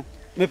adry no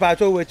me pa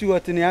cho wachi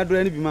wote ni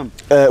adry ni bi mam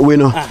we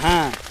no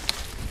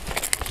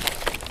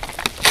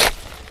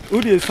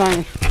udi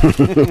san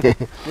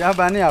ya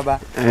ba ni aba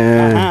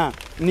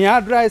ni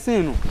adry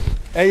sen no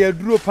eye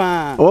duro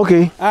pa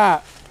okay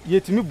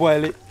yetimi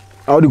boile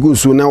all the good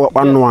so na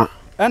wano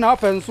a na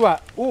open so a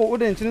wo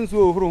de nchini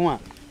nso ohuru ho a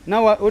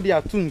na wo de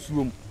atu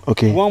nsuom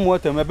okay one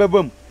water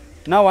mebebam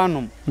na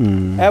wanom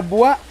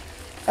eboa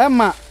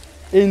ema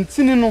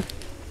entini no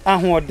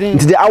ahoden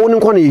nti de awon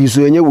nko na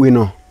yiso enye we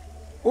no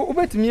wo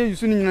betimi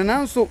yiso ni nyina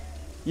nanso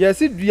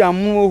yesi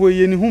duamo ho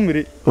ye ni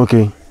humire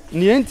okay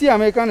ni enti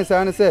america ne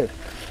sa ne se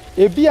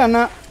ebi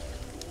ana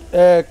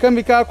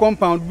chemical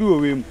compound bi wo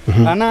wem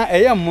ana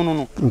eye mmono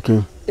no okay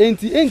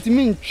enti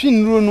mi ntwi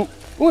nuro no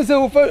wo se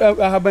wo fa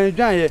ahaban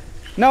dwan ye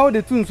na wo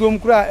de tu nsuom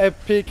kura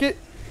epeke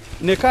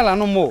ne kala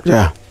no mo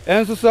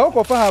enso so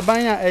wo fa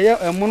ahaban a eye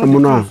emmono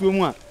de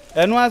nsuom a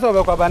eno asa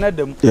obekwa na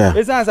dam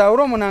esa sa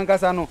woro mo na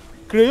nkasa no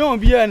crayon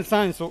bi en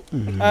san so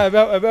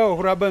ebe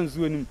ohura ba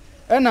nsuo nim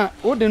ena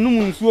wo de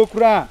num nsuo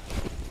kura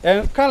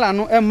kala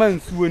no ema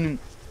nsuo nim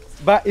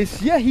ba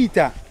esia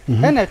heater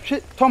ena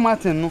twe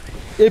tomato no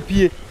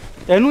epie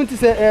enu nti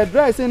se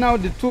dry say now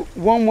the two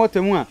warm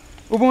water mu a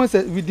obon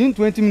say within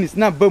 20 minutes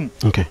na bam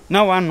okay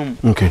na wanom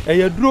okay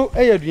eyaduro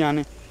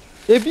eyaduane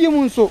ebie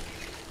mu nso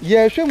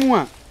ye hwe mu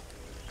a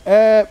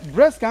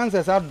breast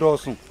cancer sa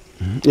doso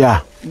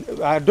Yeah.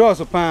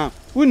 Adults pa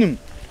unim.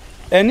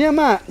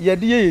 Eniema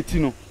yede yeti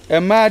no.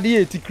 Ema de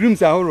yeti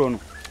creams ahoro no.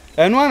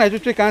 Eno ana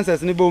twetwe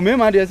cancers ne bo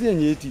mema de se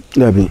yeti.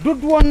 Dabi.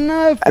 Dodo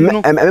na fi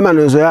no. Ema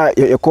no so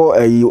ya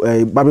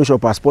call barber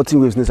shop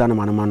sporting waves ne sana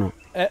no.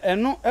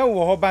 Eno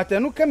ewo ho but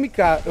eno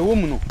chemical ewo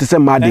mu no. Tise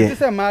made.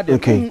 Tise made.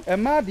 Okay.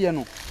 Ema de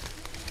no.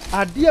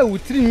 Ade a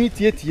wutiri mi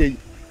tietie yi.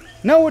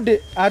 Na wo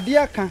de ade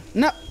aka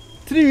na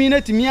tiri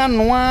na timi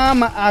anoa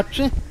ma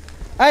atwe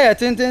aya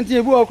tententen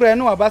ebu okra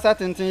na wabasa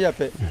tenten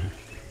yepe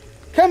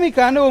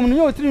chemical na omnu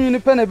yo tiri ni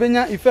pe na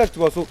benya effect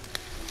wo so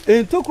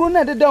entokro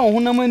na deda ho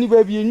na mani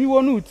ba bi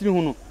enyiwo na utiri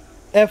ho no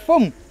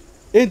efom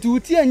enti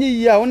uti anye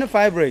yi a wo ne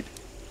fibroid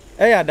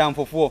eya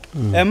damfofo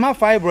ema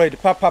fibroid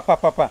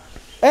papa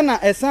ena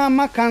esan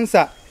ma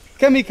cancer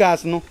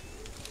chemicals no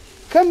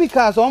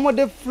chemicals omo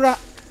de fra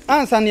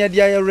ansa na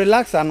dia ya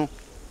relaxer no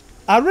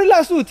a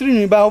relax utiri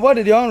ni ba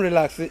body dey on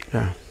relax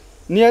yeah.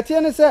 Ni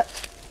atiene se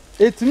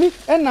etimi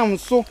enam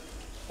so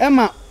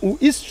ema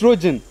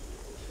estrogen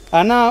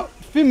ana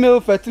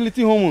female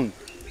fertility hormone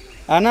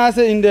ana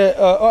say in the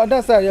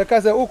other side you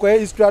can say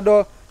ukoye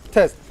estradiol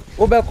test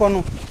obeko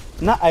no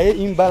na aye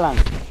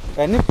imbalance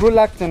any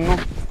prolactin no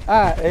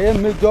aye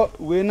major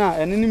we na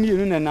enini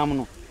mienu na nam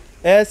no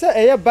say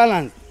aye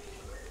balance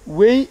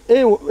we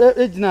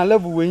ejina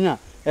level we nya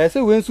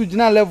say we nsu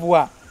jina level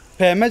a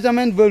per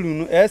measurement value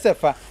no say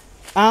fa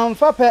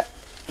amfa pe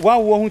wa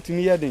wo hu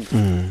timi yeden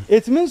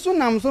etimi nso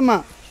nam so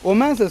ma o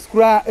mansa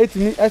skura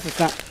etimi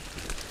esesa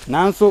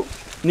nanso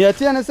ne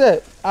atie ne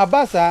se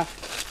abasa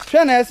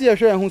hwe na ese ye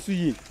hwe ho so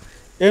yi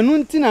enu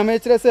nti na me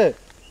kire se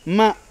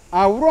ma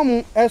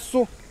awrom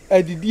eso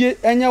adidie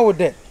enya wo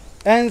de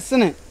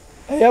ensene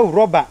eye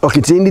rubber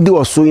okay tin didi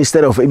wo so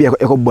instead of ebi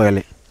e ko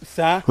boil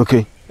sa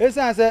okay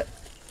esa se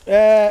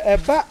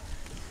eba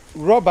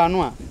rubber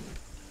no a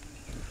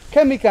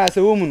chemicals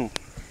e wo mu no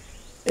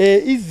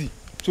easy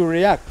to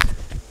react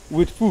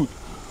with food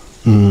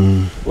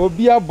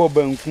obi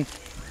abobanku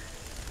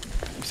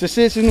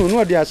sese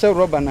no de ase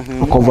rubber na han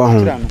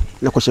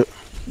na ko se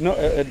no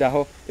da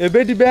ho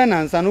ebedi be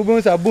na nsa no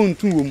bo sa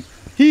bontu wom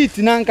heat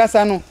na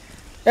nkasa no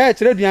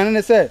kire duane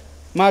ne se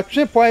ma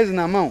twe poison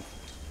amount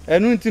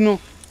enu nti no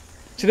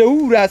kire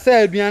wura sa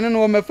aduane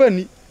no mafa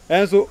ni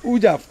enso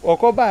uja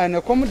okoba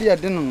na kom de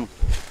de no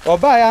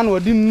oba ya na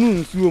odi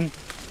nu nsuom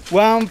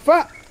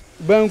wamfa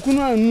banku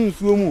no anu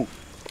nsuom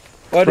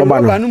o de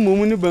rubber no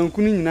momu ni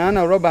banku ni nyina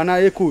na rubber na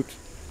ye coat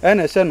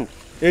ena hye no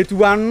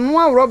etu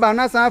anu rubber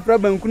na san fra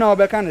banku na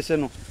obeka ne hye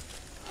no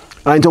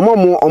anto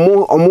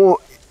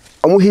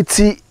omo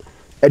hiti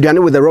aduane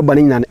with the rubber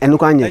ni nyina enu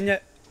kwa anye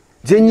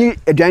jenyi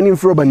aduane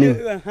fi rubber ni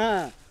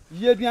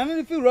ye aduane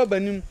ni fi rubber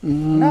ni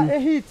na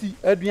hiti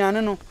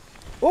aduane no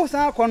o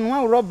san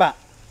akono rubber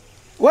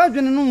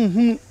wadwene no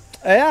nhunu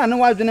eya na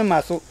wadwene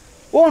maso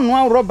o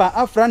no rubber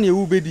afra na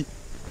ewu bedi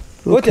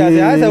o ti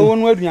ase wo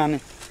no aduane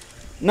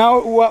na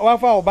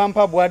wafa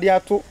obampa boade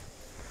ato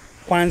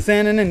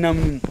kwansen ne nam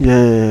nim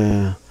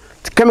yeah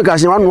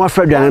chemicals one no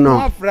afra aduane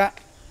no afra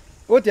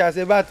o ti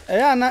ase but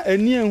eya na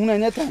ani ehunu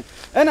anya tan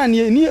ena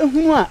ni ani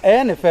ehunu a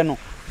eya ne fe no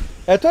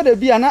eto de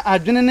bia na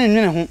adwene ne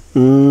nwene ho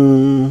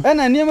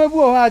ena ni emabu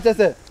ho a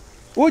chese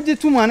oji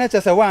tumu na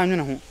chese wa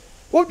anwene ho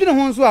odwene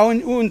ho nso a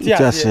onti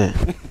ase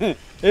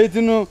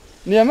etino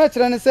ni ema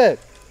kire ne se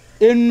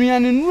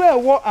enuane nu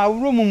ewo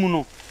awromumu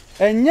no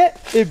enye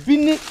ebi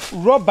ni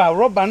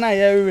rubber na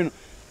ya wewe no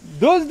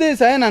those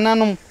days ayena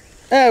nanom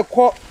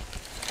ekọ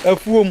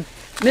afuom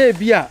na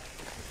ebi a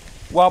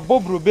wa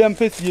bobro be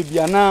ampesie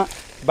bia na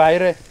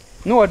bayre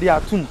na odi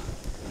atum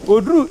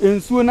oduru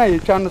ensuo na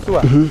yetwa no so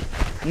a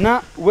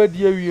na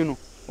wadi awie no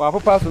wa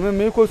papa so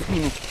me ko school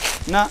no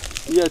na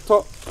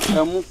yeto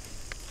emu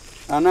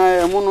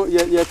ana emu no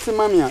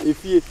yetimamia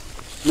efie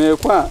na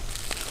ekọ a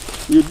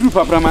yeduru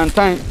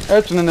papramantan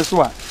etune ne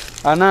so a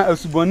ana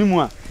asuboni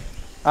mu a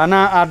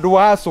ana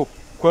adoa so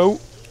kwau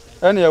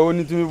ene ya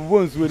woni timi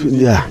bubo nsuo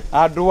di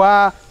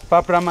adoa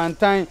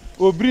papramantan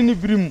obiri ni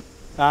birim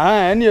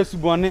ene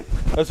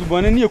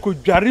asuboni ni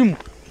ekodwarem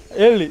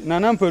ele na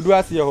nampadu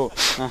ase ho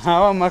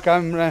wa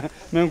maka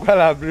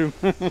menkwala birim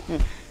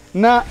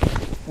na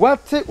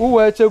wate wo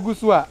achegu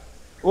so a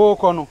wo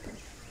kono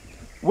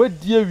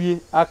wadi awie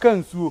aka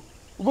nsuo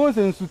bubo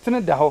nsu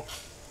tene da ho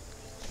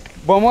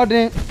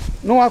bomoden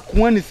no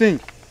wakoa ni sen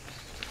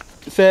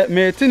se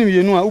me tini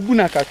mienu a ubu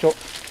na kacho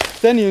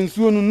se ni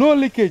nsuo no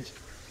leakage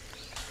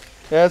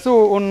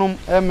so onom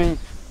emen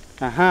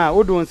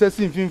odo nse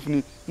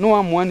sinfinfini no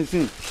wa moa ni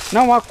sen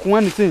na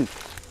wakoa ni sen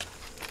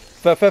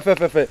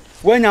fe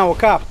wanya wo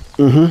cap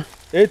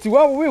eti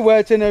wa we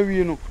wa che na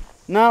wi no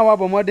na wa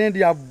bomoden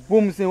dia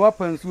bom sen wa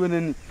pansuo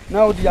nani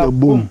na wo dia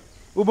bom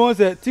ubo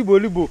se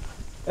tibolibo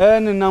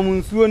ene nam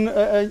nsuo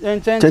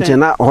enchenchen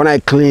na hona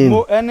clean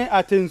mo ene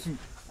atensu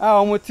a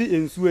omoti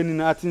ensuo ani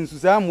na atensu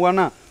sa amwa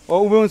na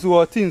ubensu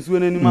wo tinsuo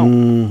nani ma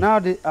na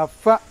de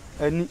afa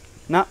ani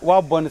na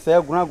wa bone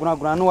se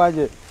guna no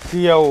waje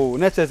tie o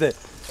na chese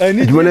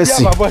ani dia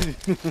babodi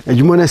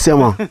adwuma se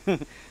ma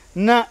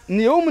na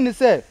ne omni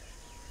se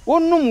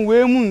wonum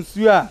we mu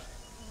nsuo a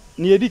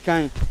ne edi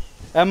kan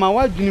e ma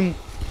wadwenim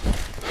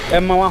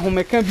Emma wa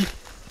homeka bi.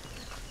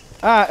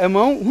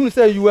 Emma hu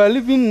say you are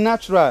living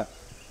natural.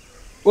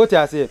 What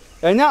I say?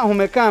 Enya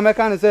homeka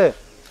meka ne say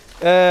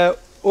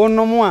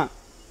onomo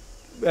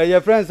a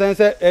your friends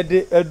say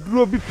e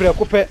aduro bi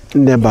prekope.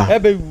 Neba.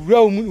 Ebe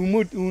wura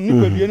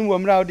nipa bienu wo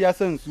mra odi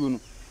asansuo no.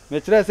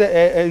 Me kire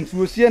say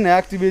nsuo sie na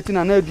activate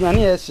na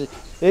aduane ye hye.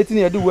 Eti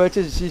na ye de wo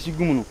ache hye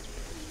gum no.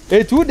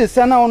 Etu de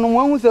sana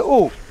onomo hu say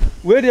oh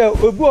we de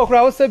obu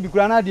okra wo say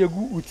bikura na de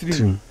egu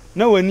utiri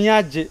na wani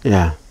age.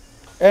 Yeah.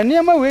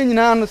 Eniema we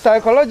nyina no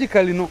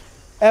psychologically no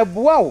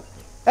eboa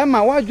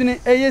ema wadwene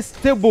eye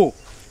stable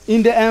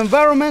in the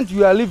environment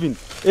you are living.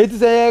 It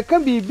is a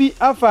can be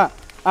afa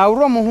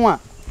awrom ho a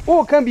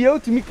o can be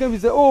outimi can be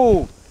say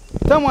oh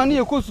someone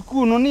na go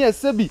school no na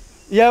yesabi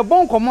ye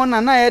bon komo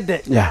na ye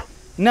de. Yeah.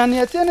 Na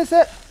ne tie ne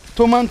say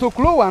tomato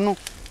clover no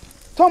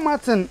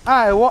tomatin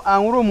a ewo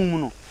awrom mu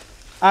no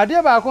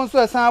ade ba kon so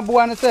esan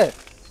aboa ne say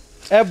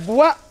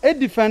eboa e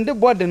defend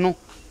body no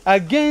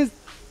against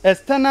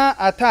external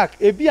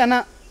attack ebia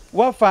na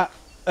wafa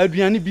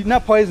aduane bi na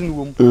poison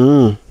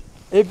wom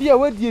ebia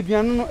wadi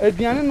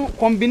aduane no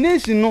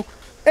combination no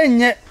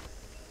enye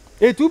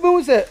etu be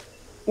hu se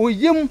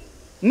oyem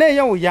na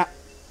ye oya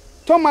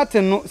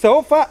tomato no se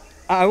wofa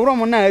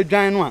awrom na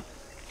adwan no a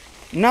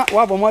na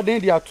wabomoden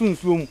dia to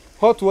nsuo mu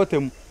hot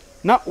water mu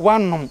na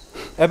wanom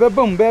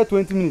ebebam be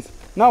 20 minutes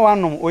na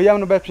wanom oyam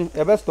no betwe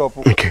ebe stop.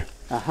 Okay.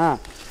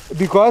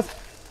 Because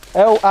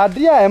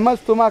adia e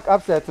stomach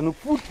upset no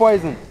food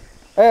poison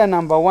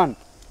number 1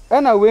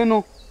 ena we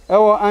no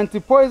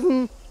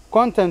anti-poison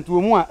content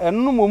wo mu a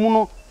eno mo mu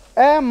no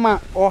ma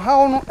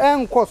ohaw no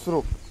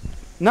enkosoro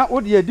na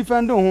wo de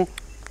defend ho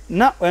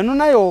na eno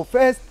na your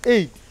first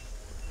aid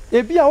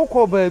ebi a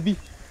wokọ baabi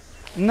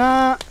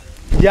na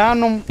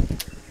yanom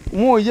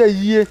mo ye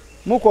yie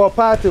mo ko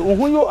party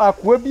wo yo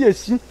akwa bi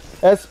esi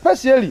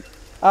especially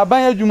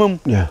aban adwuma mu.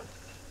 Yeah.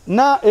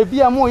 Na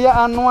ebi a mo ya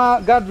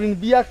anoa gathering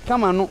bia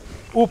kama no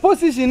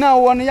opposition na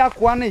wo ne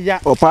yakwa ne ya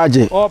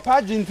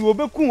opaje nti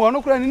obeku wo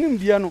no kura ne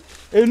nimbia no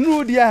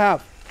enu dia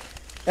have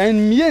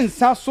en mie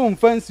nsa so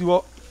mfansi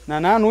ho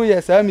na no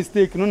ye sa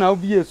mistake no na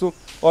obie so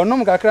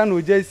onom kakra na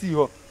oja si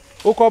ho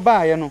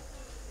ukoba ye no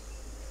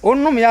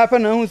onom ya pa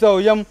na hu sa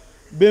oyam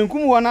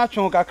benkum wo na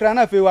atwon kakra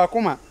na fe wa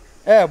koma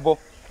ebo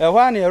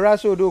ehwa na era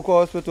so do ko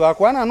hospital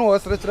akwa na no wo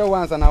sretre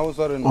wansa na wo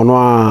sore no ono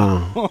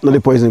a no the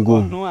poison go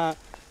no a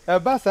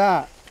eba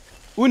sa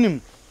unim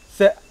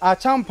se a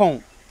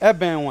champon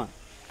ebenwa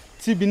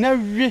ti bi na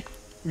wi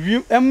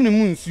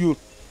emnum nsuo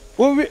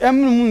o wi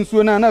emnum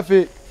nsuo na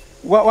fe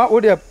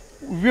wo de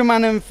wi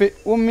manem fe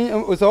o mi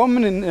o so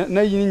omne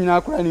na yin nyina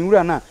akora ni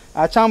wura na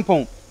a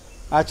champon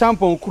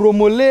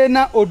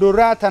chromolena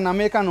odorata na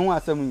meka no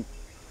asem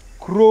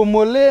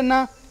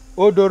chromolena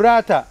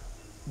odorata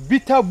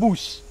bitter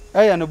bush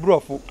eya no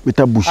brofo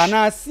bitter bush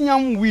ana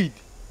siam weed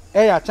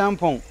eya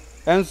champon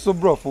enso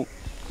brofo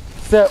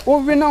se o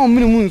wi na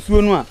omnum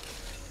nsuo no a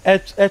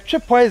etwe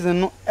poison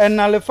no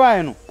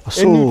enalify no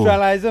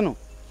neutralize no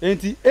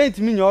enti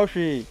 8 minyo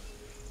ohwe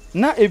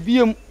na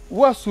ebiem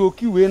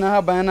wasoki we na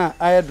haban na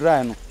aye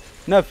dry no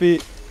na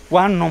fe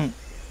wanom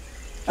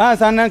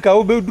ansa nanka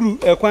obeduru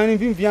ekwan ni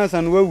mfimfi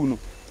ansa no wawu no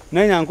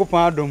na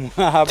nyankopon adom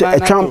haban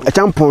na a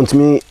champon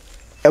me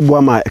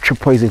eboa ma etwe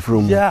poison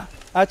from yeah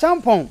a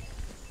champon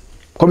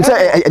come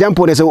say a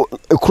champon dey say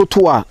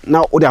ekrotoa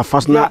na o dey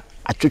fast na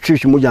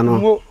atwetwe moja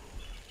no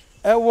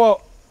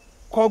ewo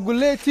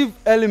coagulative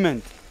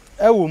element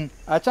ewom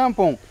a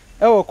champon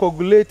ewo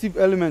coagulative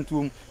element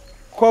wom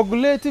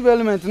coagulative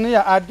element no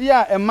ya ade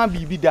a ema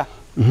bibida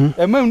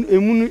ema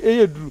emunu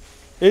eyeduru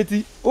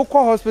eti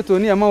ukọ hospital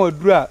ni ema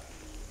waduru a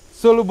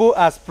soluble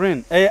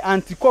aspirin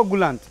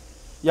anticoagulant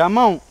ya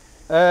ma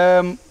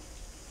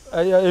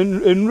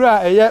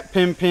enura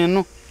pempen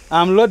no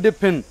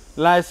amlodipine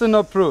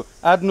lisinopril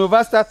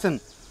adnovastatin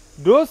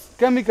those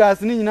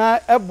chemicals ni nyina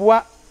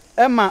eboa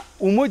ema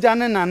umoja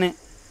ne nane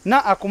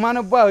na akoma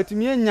no boa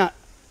otimi enya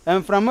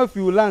enframa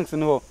few lungs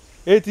no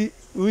eti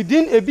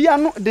within ebia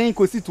no den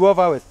kosi 12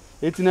 hours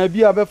eti na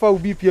bia befa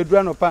ubi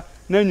piedura no pa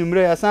na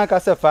nwumre ya san ka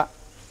sefa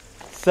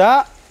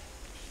sa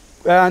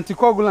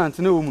anticoagulant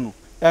na wo mu no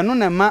eno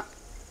na ma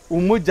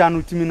umoja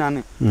no timi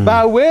nane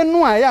ba we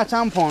no a ya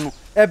champon no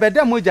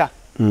ebede moja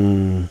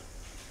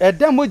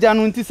ede moja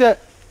no nti se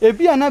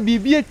ebia na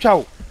bibi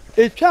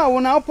etwa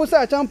wo na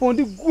oposa champon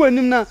di gu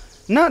anim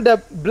na the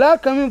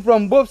blood coming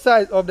from both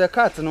sides of the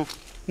cat no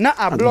na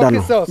a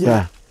block cells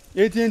yeah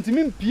eti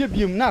ntimi mpie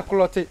biem na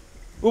klote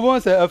ubon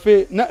se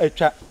afi na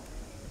etwa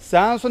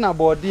sanso na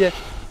bode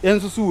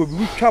enso so wo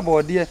bi twa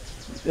bode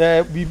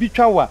bibi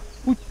twa wa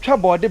utwa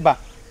bode ba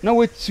na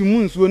wachimu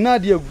nsuo na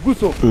de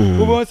aguso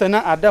ubon se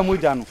na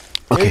adamoja no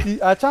eti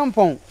a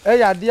champon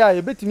ya de a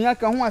ebetimi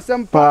aka ho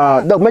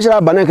asempa doc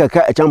measure banana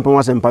ka a champon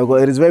asempa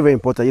because it is very very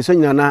important you say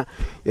na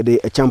de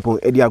a champon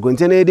e de ago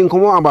ntene e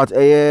come about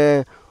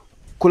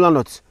cola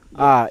nut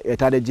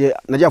yetade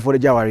naja for the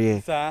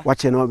jawari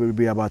watch no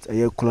be about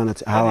cola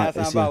nut how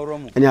is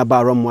any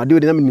about rom ade we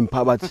na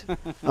nimpa but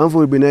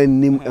amfo be na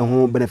nim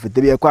ho benefit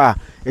be kwa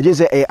e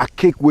say a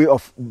cake way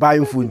of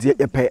buying food ye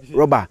pe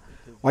rubber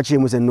watch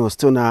him no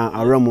still na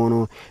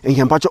aramono and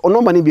can patch on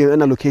nobody be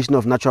in a location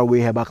of Natural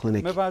Way Herbal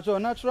Clinic. Me patch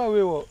Natural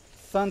Way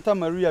Santa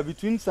Maria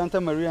between Santa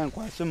Maria and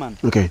Kwashiman.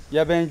 Okay.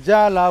 Ya ben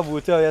Jalab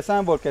Hotel, ya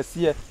signboard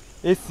Cassia,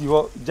 AC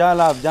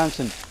Jalab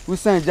Junction. We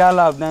send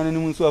Jalab down in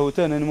the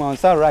hotel and on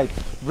side right.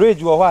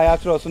 Bridge wa why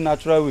after also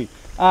Natural Way.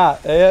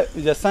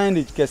 The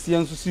signage Cassia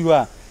and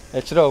Susiwa,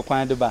 a children of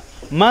Deba.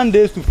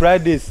 Mondays to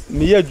Fridays,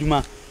 Mia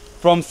Juma,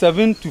 from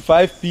 7 to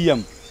 5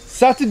 p.m.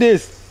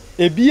 Saturdays,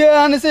 a beer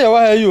and say,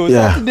 why are you?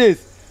 Saturdays,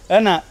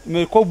 and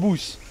me call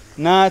bush,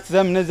 na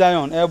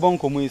Zion, airborne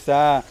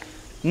communisa.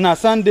 Na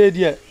Sunday,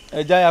 dear,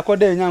 a jaya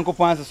code, young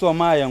coupons, so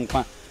my young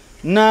one.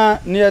 Na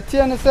near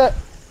Tiana said,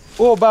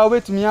 oh, bow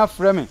wait me up,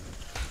 Fremen.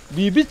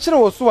 Be bitcher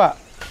or swa.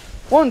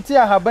 One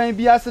tear have been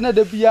be asking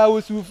the beer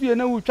was who fear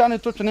no channel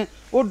to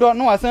oh, don't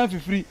know I send for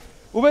free.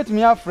 Wait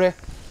me up, Fre.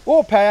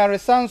 Oh, Payare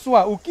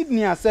Sansua, who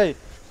kidney, I say.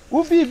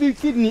 Who be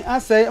kidney, I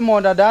say,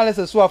 more than dollars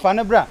a swap and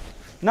a bra.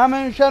 Na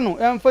mention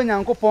and for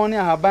young coupon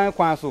her bank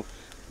council.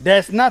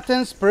 There's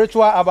nothing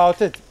spiritual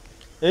about it.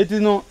 It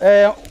is no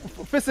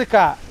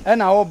physical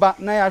and our back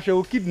na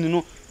show kidney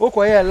no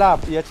okoye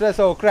lab ye trace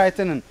o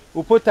creatinine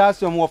o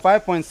potassium o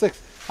 5.6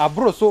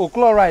 abro so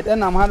chloride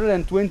and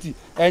 120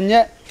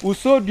 enye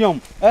sodium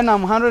and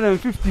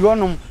 150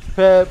 onum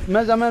per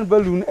measurement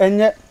balloon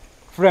enye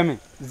frame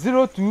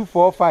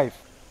 0245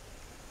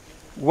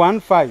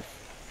 15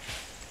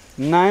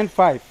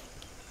 95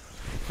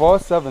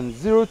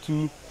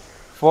 4702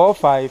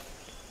 45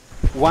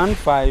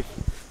 15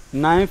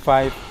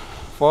 95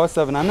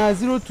 47 and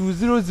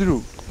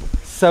 0200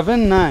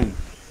 79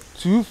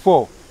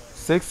 24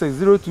 66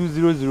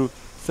 0200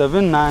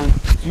 79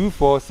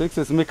 24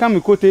 66. Me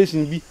come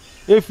quotation be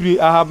every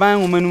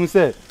ahaban woman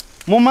say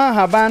mama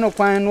haban no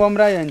kwan no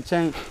mra ye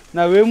nchen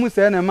na we mu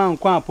say na man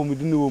kwan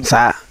apomudine wo mu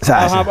sa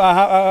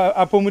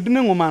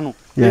apomudine ngoma no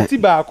eti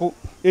baako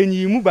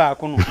enyimu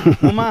baako no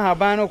mama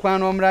haban no kwan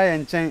no mra ye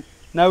nchen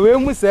na we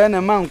mu say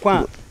na man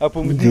kwan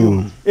apomudine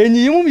wo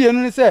enyimu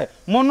bienu ni say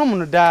monom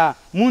no da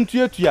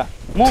muntuatua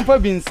monfa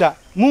binsa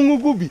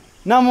mungugu bi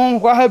na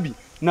monkwa ha bi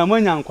na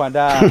monya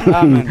nkwada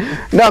amen.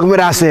 Doc me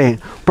say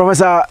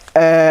Professor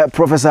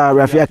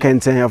Rafia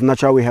Kenten of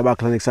Natural Way Herbal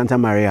Clinic Santa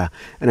Maria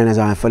and then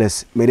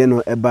Zionfelix me dey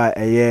no eba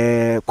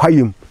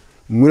kwayum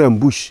muram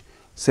bush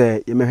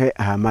say ye mehwe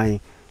ahaman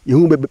ye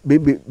hu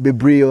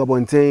bebre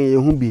obonten ye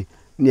hu bi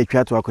na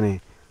atwa to akone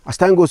as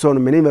time goes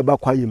on me name eba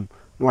kwayum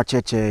no wa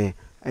cheche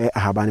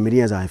ahaban me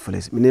dey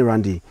Zionfelix me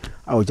Randy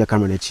awoja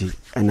camera chi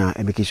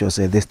and make sure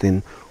say this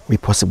thing be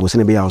possible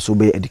so be also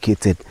be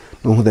educated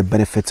know the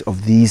benefits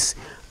of these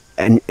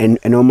and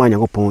no man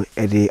yakopon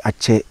e dey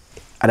ache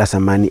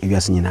adasamani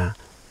ewiase nyina.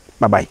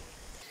 Bye bye.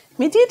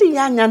 Me didi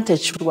ya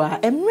nyantechwa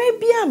emre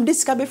bia am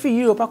disika be free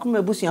Europe akoma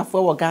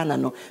abusuafo wo Ghana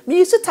no me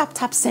use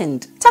tap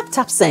send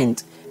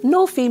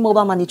no fee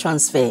mobile money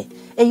transfer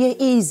eye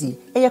easy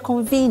eye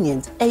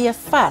convenient eye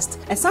fast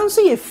and sound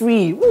so ye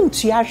free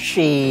won't ya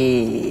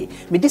hwe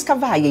me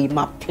discover ye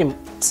mapim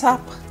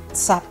tap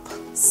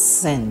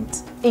send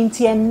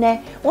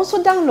Intienne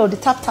also download the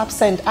tap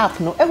send app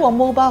no ewo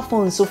mobile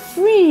phone so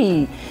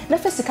free na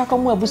fesika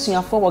komo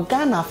abusuafo wo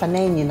Ghana fa na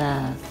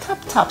nyina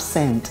tap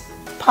send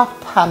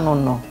papa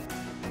no